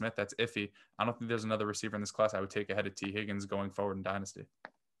Devonta Smith, that's iffy. I don't think there's another receiver in this class I would take ahead of T. Higgins going forward in Dynasty.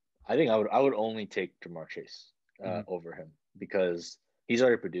 I think I would only take Jamar Chase Mm-hmm. over him because he's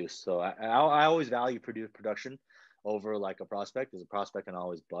already produced. So I always value production over like a prospect, because a prospect can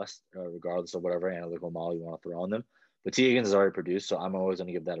always bust regardless of whatever analytical model you want to throw on them. But T. Higgins is already produced, so I'm always going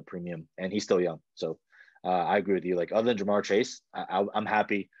to give that a premium, and he's still young. So I agree with you. Like, other than Jamar Chase, I'm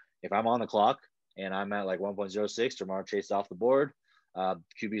happy if I'm on the clock and I'm at like 1.06. Jamar Chase is off the board.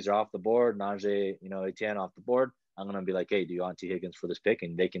 QBs are off the board. Najee, Etienne off the board. I'm going to be like, hey, do you want T. Higgins for this pick?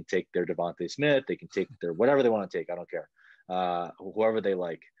 And they can take their Devontae Smith. They can take their whatever they want to take. I don't care. Whoever they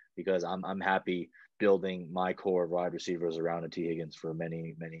like, because I'm happy building my core of wide receivers around a T. Higgins for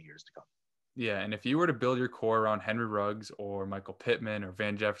many, many years to come. Yeah, and if you were to build your core around Henry Ruggs or Michael Pittman or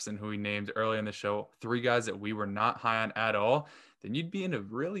Van Jefferson, who we named earlier in the show, 3 guys that we were not high on at all, then you'd be in a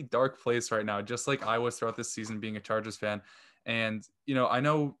really dark place right now, just like I was throughout this season being a Chargers fan. And, I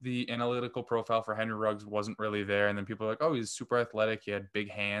know the analytical profile for Henry Ruggs wasn't really there. And then people are like, oh, he's super athletic. He had big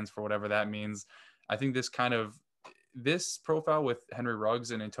hands, for whatever that means. I think this profile with Henry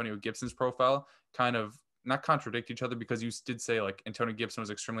Ruggs and Antonio Gibson's profile kind of not contradict each other, because you did say like Antonio Gibson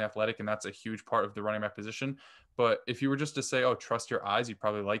was extremely athletic, and that's a huge part of the running back position. But if you were just to say, oh, trust your eyes, you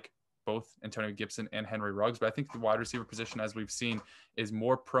probably like both Antonio Gibson and Henry Ruggs. But I think the wide receiver position, as we've seen, is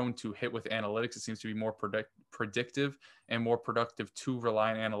more prone to hit with analytics. It seems to be more predictive and more productive to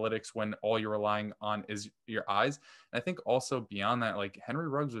rely on analytics when all you're relying on is your eyes. And I think also beyond that, like, Henry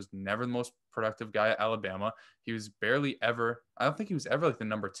Ruggs was never the most productive guy at Alabama. He was barely ever, I don't think he was ever like the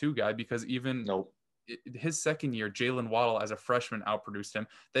number 2 guy, because even Nope. his second year, Jalen Waddle as a freshman outproduced him.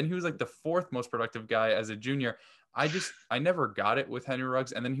 Then he was like the fourth most productive guy as a junior. I never got it with Henry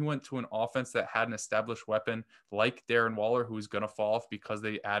Ruggs. And then he went to an offense that had an established weapon like Darren Waller, who was going to fall off because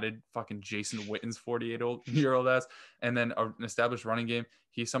they added fucking Jason Witten's 48-year-old ass. And then an established running game.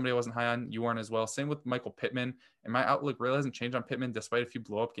 He's somebody I wasn't high on. You weren't as well. Same with Michael Pittman. And my outlook really hasn't changed on Pittman despite a few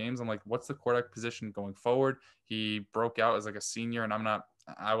blow up games. I'm like, what's the quarterback position going forward? He broke out as like a senior, and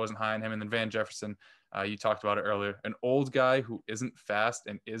I wasn't high on him. And then Van Jefferson, you talked about it earlier. An old guy who isn't fast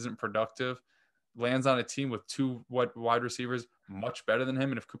and isn't productive lands on a team with two wide receivers much better than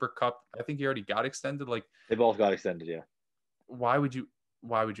him. And if Cooper Kupp, I think he already got extended. Like they both got extended, yeah. Why would you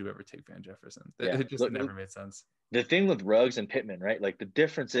ever take Van Jefferson? Yeah. It just never made sense. The thing with Ruggs and Pittman, right? Like the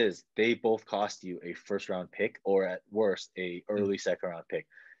difference is they both cost you a first round pick or at worst a early second round pick.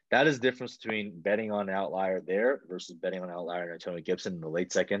 That is the difference between betting on an outlier there versus betting on an outlier in Antonio Gibson in the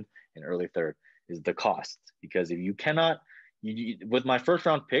late second and early third is the cost. Because if you cannot, with my first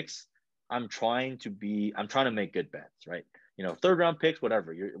round picks, I'm trying to make good bets, right? Third round picks,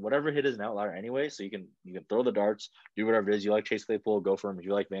 whatever hit is an outlier anyway. So you can throw the darts, do whatever it is. You like Chase Claypool, go for him. If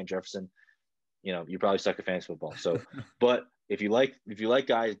you like Van Jefferson, you probably suck at fantasy football. So, but if you like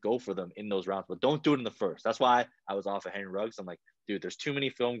guys, go for them in those rounds, but don't do it in the first. That's why I was off of Henry Ruggs. I'm like, dude, there's too many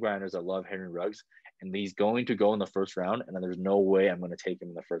film grinders that love Henry Ruggs, and he's going to go in the first round, and then there's no way I'm going to take him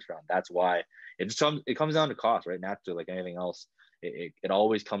in the first round. That's why it comes down to cost, right? Naturally, like anything else, it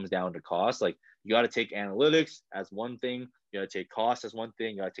always comes down to cost. Like you got to take analytics as one thing, you got to take cost as one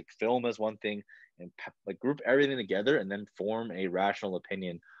thing, you got to take film as one thing, and like group everything together, and then form a rational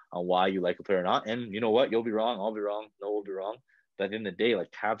opinion on why you like a player or not. And you know what? You'll be wrong. I'll be wrong. No, we'll be wrong. But at the end of the day,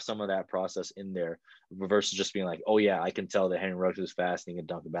 like have some of that process in there versus just being like, oh yeah, I can tell that Henry Ruggs is fast and he can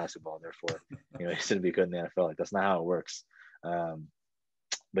dunk a basketball. Therefore, he's going to be good in the NFL. Like that's not how it works.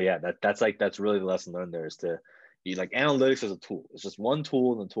 But yeah, that's really the lesson learned there is to be like analytics is a tool. It's just one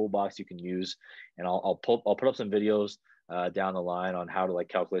tool in the toolbox you can use. And I'll put up some videos down the line on how to like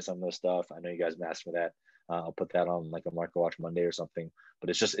calculate some of this stuff. I know you guys have asked for that. I'll put that on like a Market Watch Monday or something. But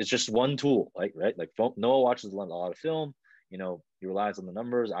it's just one tool, like right? Like Noah watches a lot of film. He relies on the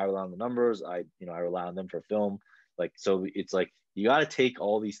numbers. I rely on the numbers. I rely on them for film. Like so, it's like you got to take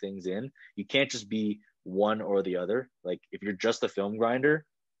all these things in. You can't just be one or the other. Like if you're just a film grinder,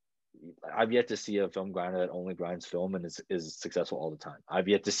 I've yet to see a film grinder that only grinds film and is successful all the time. I've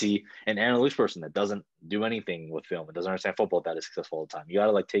yet to see an analytics person that doesn't do anything with film and doesn't understand football that is successful all the time. You got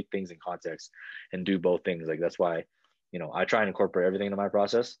to like take things in context and do both things. Like that's why, I try and incorporate everything into my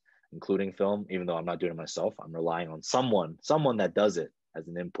process, including film, even though I'm not doing it myself. I'm relying on someone that does it as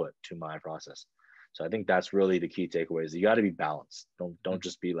an input to my process. So I think that's really the key takeaway is you got to be balanced. Don't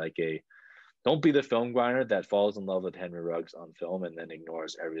just be like don't be the film grinder that falls in love with Henry Ruggs on film and then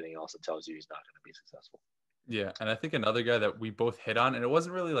ignores everything else that tells you he's not going to be successful. Yeah, and I think another guy that we both hit on, and it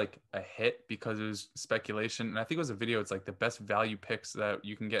wasn't really like a hit because it was speculation, and I think it was a video. It's like the best value picks that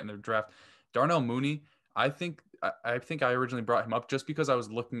you can get in the draft. Darnell Mooney, I think I originally brought him up just because I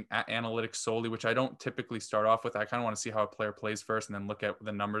was looking at analytics solely, which I don't typically start off with. I kind of want to see how a player plays first and then look at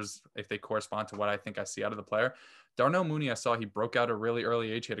the numbers if they correspond to what I think I see out of the player. Darnell Mooney, I saw he broke out at a really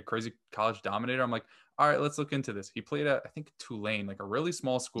early age. He had a crazy college dominator. I'm like, all right, let's look into this. He played at, I think, Tulane, like a really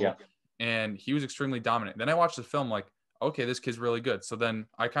small school, and he was extremely dominant. Then I watched the film like, okay, this kid's really good. So then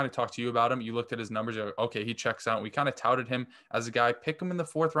I kind of talked to you about him. You looked at his numbers. You're like, okay, he checks out. We kind of touted him as a guy. Pick him in the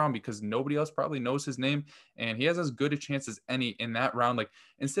fourth round because nobody else probably knows his name. And he has as good a chance as any in that round. Like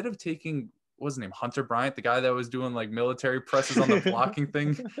instead of taking, what's his name, Hunter Bryant, the guy that was doing like military presses on the blocking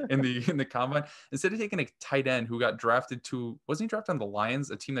thing in the combine, instead of taking a tight end who got drafted to, wasn't he drafted on the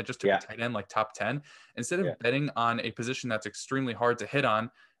Lions, a team that just took a tight end like top 10, instead of betting on a position that's extremely hard to hit on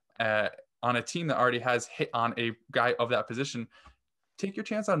a team that already has hit on a guy of that position, take your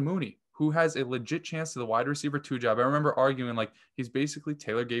chance on Mooney, who has a legit chance to the wide receiver 2 job. I remember arguing like he's basically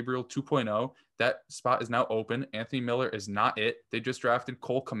Taylor Gabriel 2.0. That spot is now open. Anthony Miller is not it. They just drafted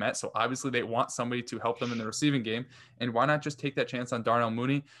Cole Kmet, so obviously they want somebody to help them in the receiving game. And why not just take that chance on Darnell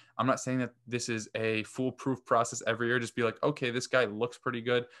Mooney? I'm not saying that this is a foolproof process every year. Just be like, okay, this guy looks pretty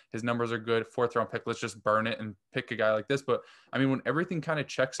good. His numbers are good. 4th round pick. Let's just burn it and pick a guy like this. But I mean, when everything kind of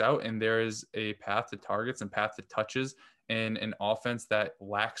checks out and there is a path to targets and path to touches in an offense that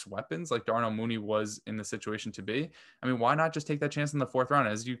lacks weapons like Darnell Mooney was in the situation to be, I mean, why not just take that chance in the 4th round?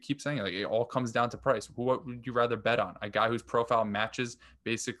 As you keep saying, like it all comes down to price. What would you rather bet on? A guy whose profile matches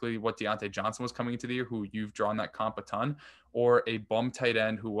basically what Deontay Johnson was coming into the year, who you've drawn that comp a ton, or a bum tight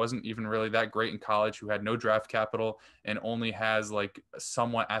end who wasn't even really that great in college, who had no draft capital and only has like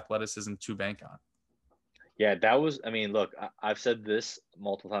somewhat athleticism to bank on? Yeah, that was, I mean, look, I've said this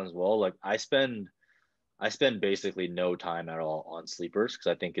multiple times as well. Like I spend I spend basically no time at all on sleepers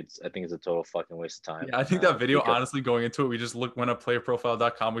because I think it's a total fucking waste of time. Yeah, I think that video, Because honestly, going into it, we just went up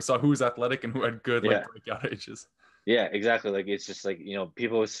playerprofile.com. We saw who was athletic and who had good like yeah, breakout ages. yeah, exactly. Like it's just like,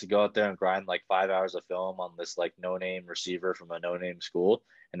 people used to go out there and grind like 5 hours of film on this like no name receiver from a no name school,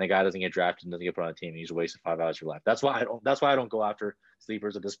 and the guy doesn't get drafted and doesn't get put on a team. And he's wasted 5 hours of your life. That's why I don't go after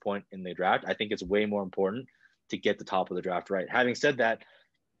sleepers at this point in the draft. I think it's way more important to get the top of the draft right. Having said that,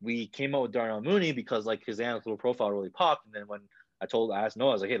 we came out with Darnell Mooney because like his analytical profile really popped. And then when I asked Noah,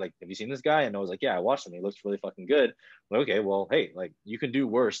 I was like, hey, like, have you seen this guy? And Noah was like, yeah, I watched him. He looks really fucking good. Like, okay, well, hey, like you can do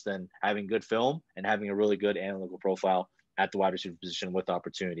worse than having good film and having a really good analytical profile at the wide receiver position with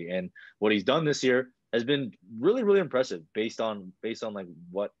opportunity. And what he's done this year has been really, really impressive based on like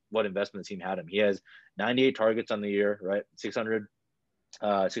what investment the team had him. He has 98 targets on the year, right?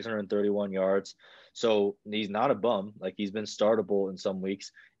 631 yards. So he's not a bum. Like he's been startable in some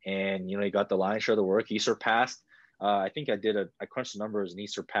weeks, and he got the lion's share of the work. He surpassed. I think I crunched the numbers, and he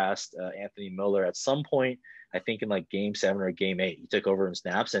surpassed Anthony Miller at some point. I think in like game 7 or game 8, he took over in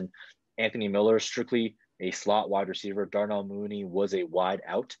snaps, and Anthony Miller is strictly a slot wide receiver. Darnell Mooney was a wide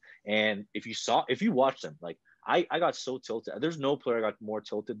out, and if you watched him, like I got so tilted. There's no player I got more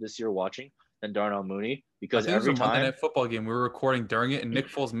tilted this year watching than Darnell Mooney I because think it was a every Monday time, Night Football game. We were recording during it, and Nick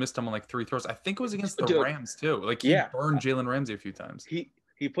Foles missed him on like 3 throws. I think it was against the dude, Rams too. Like he yeah, burned Jalen Ramsey a few times.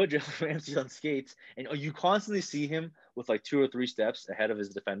 he put Jalen Ramsey on skates, and you constantly see him with like 2 or 3 steps ahead of his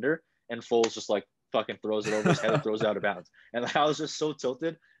defender, and Foles just like fucking throws it over his head or throws it out of bounds. And like, I was just so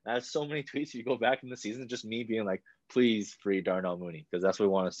tilted. I have so many tweets. If you go back in the season, just me being like, please free Darnell Mooney because that's what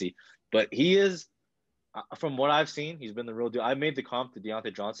we want to see. But he is, from what I've seen, he's been the real deal. I made the comp to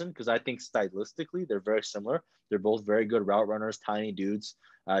Deontay Johnson because I think stylistically they're very similar. They're both very good route runners, tiny dudes,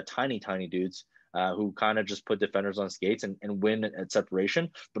 tiny dudes who kind of just put defenders on skates and win at separation.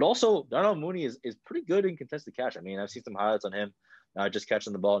 But also, Darnell Mooney is pretty good in contested catch. I mean, I've seen some highlights on him just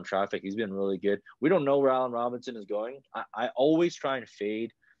catching the ball in traffic. He's been really good. We don't know where Allen Robinson is going. I always try and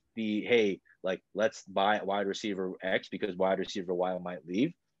fade the, hey, like, let's buy wide receiver X because wide receiver Y might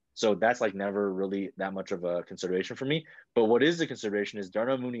leave. So that's like never really that much of a consideration for me. But what is the consideration is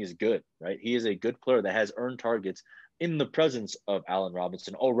Darnell Mooney is good, right? He is a good player that has earned targets in the presence of Allen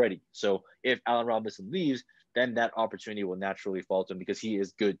Robinson already. So if Allen Robinson leaves, then that opportunity will naturally fall to him because he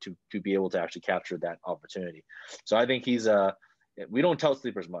is good to be able to actually capture that opportunity. So I think he's we don't tell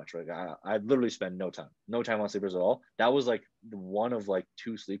sleepers much, right? I literally spend no time on sleepers at all. That was like one of like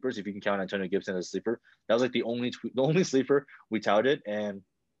 2 sleepers, if you can count Antonio Gibson as a sleeper. That was like the only sleeper we touted, and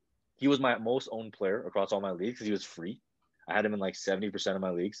he was my most owned player across all my leagues because he was free. I had him in like 70% of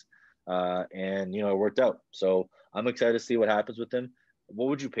my leagues, and it worked out. So I'm excited to see what happens with him. What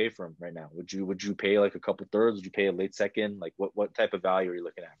would you pay for him right now? Would you pay like a couple thirds? Would you pay a late second? Like what type of value are you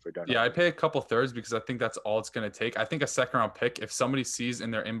looking at for Darnell? Yeah, I pay a couple thirds because I think that's all it's going to take. I think a 2nd-round pick, if somebody sees in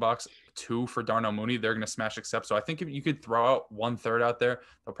their inbox 2 for Darnell Mooney, they're going to smash accept. So I think if you could throw out 1/3 out there,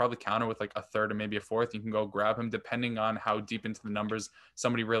 they'll probably counter with like a third or maybe a fourth. You can go grab him depending on how deep into the numbers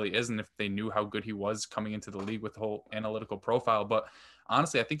somebody really is and if they knew how good he was coming into the league with the whole analytical profile. But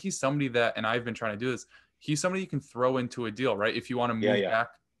honestly, I think he's somebody that, and I've been trying to do this, he's somebody you can throw into a deal, right? If you want to move back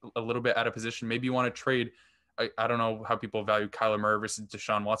a little bit out of position, maybe you want to trade. I don't know how people value Kyler Murray versus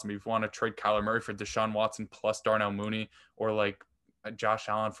Deshaun Watson, but if you want to trade Kyler Murray for Deshaun Watson plus Darnell Mooney, or like Josh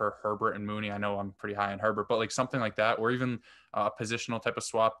Allen for Herbert and Mooney, I know I'm pretty high on Herbert, but like something like that, or even a positional type of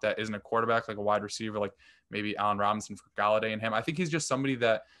swap that isn't a quarterback, like a wide receiver, like maybe Allen Robinson for Galladay and him. I think he's just somebody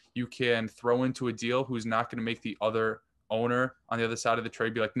that you can throw into a deal who's not going to make the other owner on the other side of the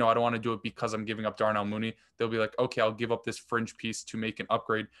trade be like, no, I don't want to do it because I'm giving up Darnell Mooney. They'll be like, okay, I'll give up this fringe piece to make an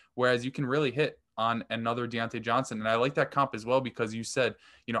upgrade. Whereas you can really hit on another Deontay Johnson. And I like that comp as well because you said,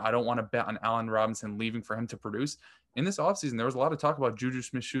 I don't want to bet on Allen Robinson leaving for him to produce. In this offseason, there was a lot of talk about Juju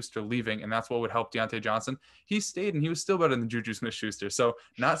Smith-Schuster leaving, and that's what would help Deontay Johnson. He stayed, and he was still better than Juju Smith-Schuster. So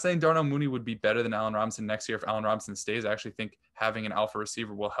not saying Darnell Mooney would be better than Allen Robinson next year if Allen Robinson stays. I actually think having an alpha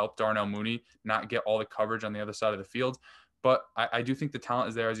receiver will help Darnell Mooney not get all the coverage on the other side of the field. But I do think the talent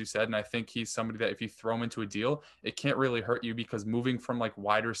is there, as you said, and I think he's somebody that if you throw him into a deal, it can't really hurt you because moving from like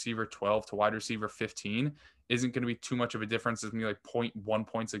wide receiver 12 to wide receiver 15 isn't going to be too much of a difference. It's going to be like 0.1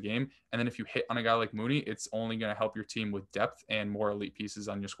 points a game. And then if you hit on a guy like Mooney, it's only going to help your team with depth and more elite pieces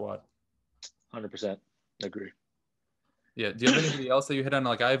on your squad. 100% agree. Yeah. Do you have anybody else that you hit on?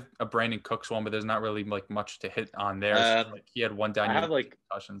 Like I have a Brandon Cooks one, but there's not really like much to hit on there. So, like he had one down. I have like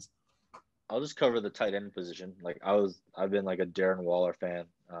concussions. I'll just cover the tight end position. Like I've been like a Darren Waller fan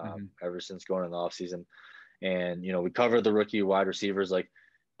ever since going in the offseason. And, we covered the rookie wide receivers. Like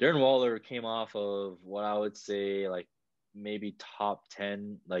Darren Waller came off of what I would say like maybe top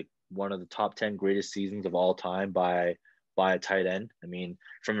 10, like one of the top 10 greatest seasons of all time by a tight end. I mean,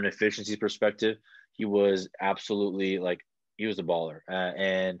 from an efficiency perspective, he was absolutely like he was a baller.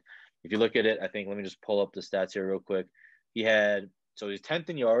 And if you look at it, I think let me just pull up the stats here real quick. He had so he's 10th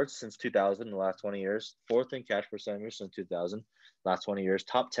in yards since 2000 in the last 20 years, 4th in catch percentage since 2000, last 20 years,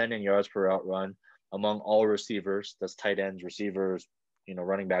 top 10 in yards per route run among all receivers. That's tight ends, receivers,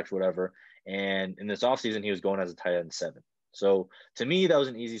 running backs, whatever. And in this offseason, he was going as a tight end 7. So to me, that was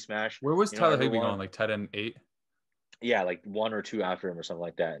an easy smash. Where was Tyler Higbee going? Like tight end 8? Yeah, like 1 or 2 after him or something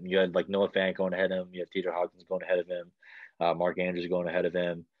like that. And you had like Noah Fant going ahead of him. You had T.J. Hawkins going ahead of him. Mark Andrews going ahead of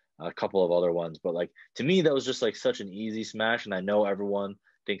him. A couple of other ones. But like to me, that was just like such an easy smash. And I know everyone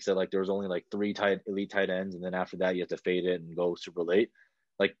thinks that like there was only like 3 elite tight ends, and then after that you have to fade it and go super late.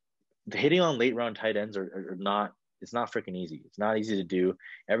 Like hitting on late round tight ends are not. It's not freaking easy. It's not easy to do.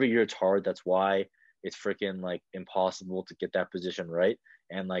 Every year it's hard. That's why it's freaking like impossible to get that position right.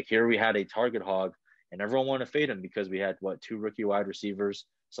 And like here we had a target hog, and everyone wanted to fade him because we had 2 rookie wide receivers,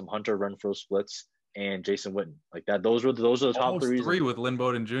 some Hunter Renfrow splits, and Jason Witten. Like that. Those are the top Almost 3 reasons. 3 with Lynn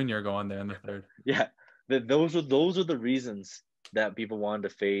Bowden Jr. going there in the 3rd. Yeah, those are the reasons that people wanted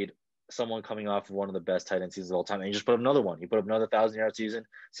to fade someone coming off of one of the best tight end seasons of all time. And he just put up another one. He put up another 1,000-yard season,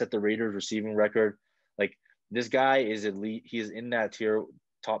 set the Raiders receiving record. Like this guy is elite. He is in that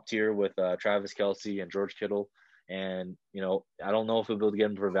top tier with Travis Kelce and George Kittle. And, I don't know if we'll be able to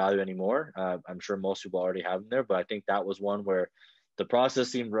get him for value anymore. I'm sure most people already have him there, but I think that was one where the process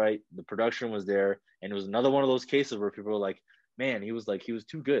seemed right. The production was there. And it was another one of those cases where people were like, man, he was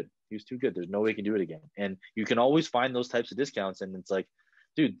too good. He was too good. There's no way he can do it again. And you can always find those types of discounts. And it's like,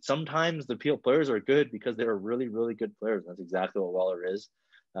 dude, sometimes the players are good because they're really, really good players. That's exactly what Waller is.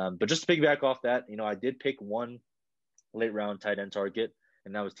 But just to piggyback off that, I did pick one late round tight end target,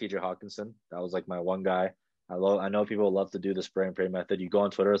 and that was TJ Hawkinson. That was like my one guy. I know people love to do the spray and pray method. You go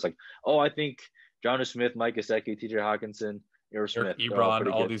on Twitter, it's like, oh, I think Jonnu Smith, Mike Gesicki, TJ Hawkinson, Irv Smith,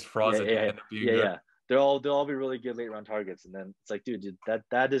 Ebron, all these frauds that end up being good. Yeah. They'll all be really good late round targets. And then it's like, dude,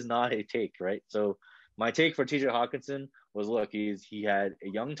 that is not a take, right? So my take for TJ Hawkinson was, look, he had a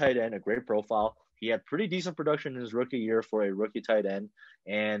young tight end, a great profile. He had pretty decent production in his rookie year for a rookie tight end.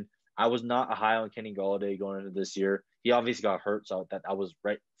 And I was not high on Kenny Golladay going into this year. He obviously got hurt, so that I was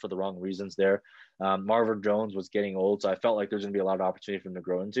right for the wrong reasons there. Marvin Jones was getting old, so I felt like there's going to be a lot of opportunity for him to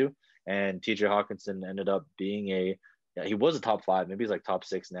grow into. And TJ Hawkinson ended up being he was a top 5, maybe he's like top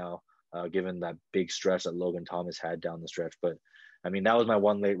 6 now, given that big stretch that Logan Thomas had down the stretch. But I mean, that was my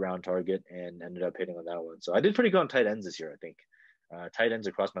one late round target and ended up hitting on that one. So I did pretty good on tight ends this year, I think. Tight ends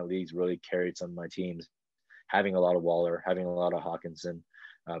across my leagues really carried some of my teams, having a lot of Waller, having a lot of Hawkinson.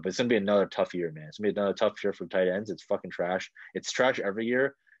 But it's going to be another tough year, man. It's going to be another tough year for tight ends. It's fucking trash. It's trash every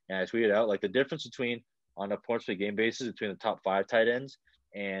year. And I tweeted out, like, the difference between, on a points per game basis, between the top 5 tight ends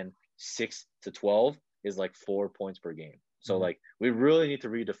and 6 to 12 is like 4 points per game. So, like, we really need to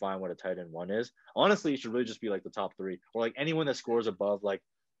redefine what a tight end 1 is. Honestly, it should really just be, like, the top 3. Or, like, anyone that scores above, like,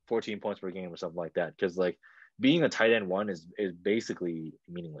 14 points per game or something like that. Because, like, being a tight end 1 is basically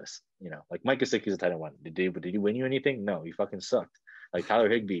meaningless. Like, Mike Gesicki is a tight end 1. Did he win you anything? No, he fucking sucked. Like, Tyler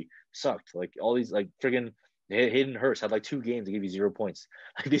Higbee sucked. Like, all these, like, friggin' Hayden Hurst had, like, 2 games to give you 0 points.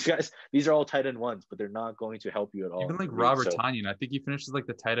 Like, these guys, these are all tight end 1s, but they're not going to help you at all. Even, like, Robert Tonyan, I think he finishes, like,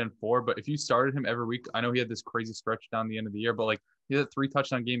 the tight end 4, but if you started him every week, I know he had this crazy stretch down the end of the year, but, like, he had a 3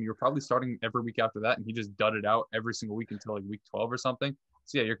 touchdown game. You were probably starting every week after that, and he just dudded out every single week until, like, week 12 or something.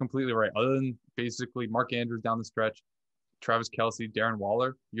 So, yeah, you're completely right. Other than basically Mark Andrews down the stretch, Travis Kelce, Darren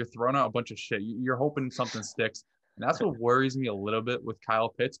Waller, you're throwing out a bunch of shit. You're hoping something sticks. And that's what worries me a little bit with Kyle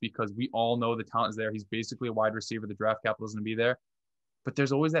Pitts, because we all know the talent is there. He's basically a wide receiver. The draft capital is going to be there. But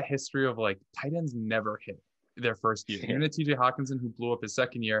there's always that history of, like, tight ends never hit their first year. Even TJ Hawkinson, who blew up his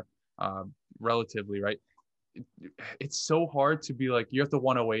second year, relatively, right? It's so hard to be like, you have to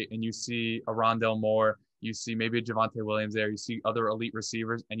 108 and you see a Rondell Moore, you see maybe a Javonte Williams there, you see other elite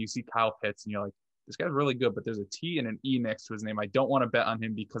receivers, and you see Kyle Pitts, and you're like, this guy's really good, but there's a T and an E next to his name. I don't want to bet on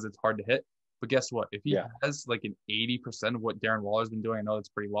him because it's hard to hit. But guess what? If he has like an 80% of what Darren Waller's been doing, I know that's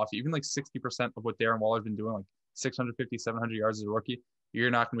pretty lofty, even like 60% of what Darren Waller's been doing, like 650, 700 yards as a rookie,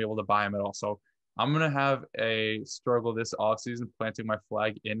 you're not going to be able to buy him at all. So I'm going to have a struggle this offseason planting my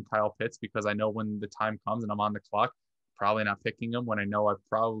flag in Kyle Pitts, because I know when the time comes and I'm on the clock, probably not picking him when I know I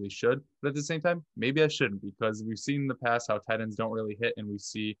probably should. But at the same time, maybe I shouldn't, because we've seen in the past how tight ends don't really hit, and we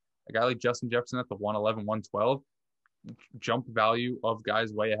see a guy like Justin Jefferson at the 111, 112, jump value of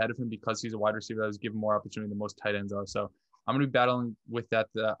guys way ahead of him because he's a wide receiver that was given more opportunity than most tight ends are. So I'm going to be battling with that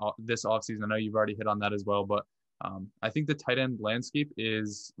this offseason. I know you've already hit on that as well, but I think the tight end landscape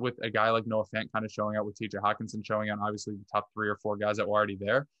is with a guy like Noah Fant kind of showing out, with TJ Hawkinson showing out, obviously the top 3 or 4 guys that were already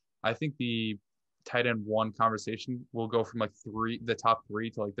there. I think the tight end 1 conversation will go from like the top 3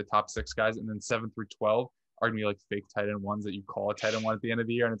 to like the top 6 guys, and then 7 through 12 are gonna be like fake tight end 1s that you call a tight end 1 at the end of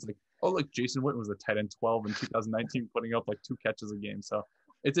the year, and it's like, oh, like Jason Witten was a tight end 12 in 2019, putting up like 2 catches a game. So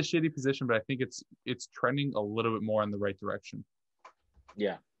it's a shitty position, but I think it's trending a little bit more in the right direction.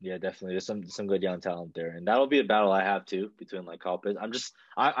 Yeah, definitely. There's some good young talent there, and that'll be a battle I have too between like Kyle Pitts.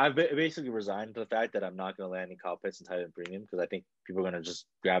 I've basically resigned to the fact that I'm not going to land in Kyle Pitts and tight end premium because I think people are going to just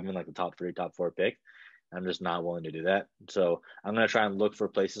grab him in like the top 3, top 4 pick. I'm just not willing to do that. So I'm going to try and look for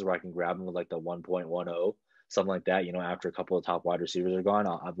places where I can grab him with like the 1.10, something like that. After a couple of top wide receivers are gone,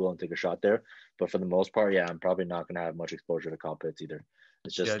 I'm willing to take a shot there. But for the most part, yeah, I'm probably not going to have much exposure to Kyle Pitts either.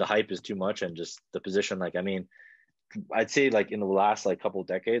 It's just the hype is too much, and just the position. Like, I mean, I'd say like in the last like couple of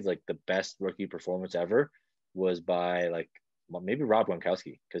decades, like the best rookie performance ever was by like maybe Rob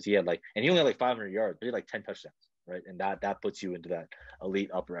Gronkowski, because he had like, and he only had like 500 yards, but he had like 10 touchdowns, right? And that puts you into that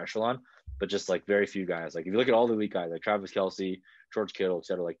elite upper echelon. But just like very few guys, like if you look at all the elite guys, like Travis Kelce, George Kittle,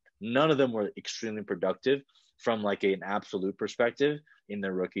 etc., like none of them were extremely productive from like an absolute perspective in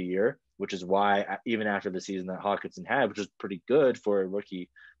their rookie year, which is why even after the season that Hawkinson had, which was pretty good for a rookie,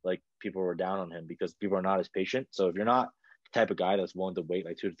 like people were down on him because people are not as patient. So if you're not the type of guy that's willing to wait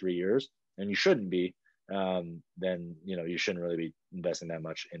like 2 to 3 years, and you shouldn't be, then you shouldn't really be investing that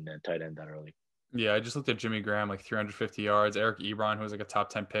much in the tight end that early. Yeah, I just looked at Jimmy Graham, like 350 yards. Eric Ebron, who was like a top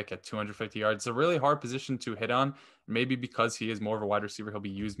 10 pick at 250 yards. It's a really hard position to hit on. Maybe because he is more of a wide receiver, he'll be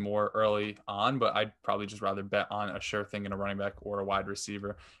used more early on, but I'd probably just rather bet on a sure thing in a running back or a wide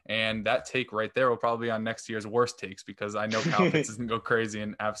receiver. And that take right there will probably be on next year's worst takes, because I know Kyle Pitts is going to go crazy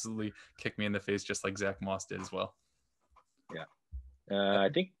and absolutely kick me in the face just like Zach Moss did as well. Yeah. I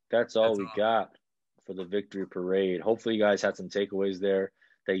think that's all we got for the victory parade. Hopefully you guys had some takeaways there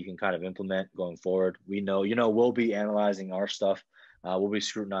that you can kind of implement going forward. We know, we'll be analyzing our stuff. We'll be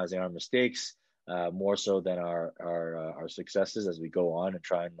scrutinizing our mistakes more so than our successes as we go on, and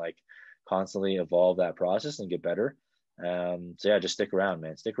try and like constantly evolve that process and get better. So yeah, just stick around,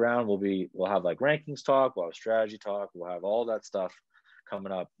 man. Stick around. We'll have like rankings talk, we'll have strategy talk, we'll have all that stuff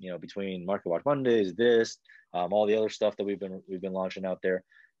coming up, between Market Watch Mondays, all the other stuff that we've been launching out there.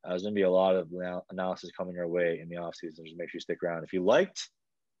 There's going to be a lot of analysis coming your way in the off season. Just make sure you stick around. If you liked,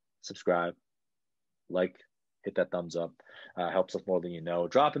 subscribe, hit that thumbs up. Helps us more than you know.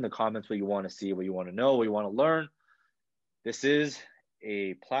 Drop in the comments what you want to see, what you want to know, what you want to learn. This is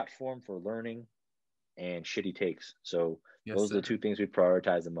a platform for learning and shitty takes. So those are the 2 things we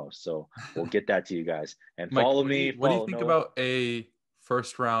prioritize the most. So we'll get that to you guys. And Mike, follow me. What do you think about a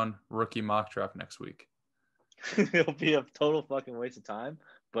first round rookie mock draft next week? It'll be a total fucking waste of time,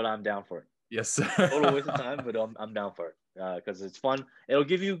 but I'm down for it. Yes, sir. Total waste of time, but I'm down for it because it's fun. It'll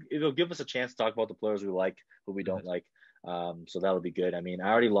give us a chance to talk about the players we like, who we don't like. So that'll be good. I mean, I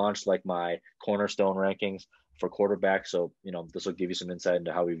already launched like my cornerstone rankings for quarterback, so this will give you some insight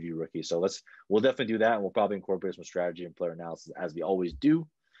into how we view rookies. So we'll definitely do that, and we'll probably incorporate some strategy and player analysis as we always do.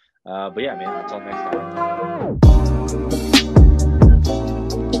 But yeah, man, until next time.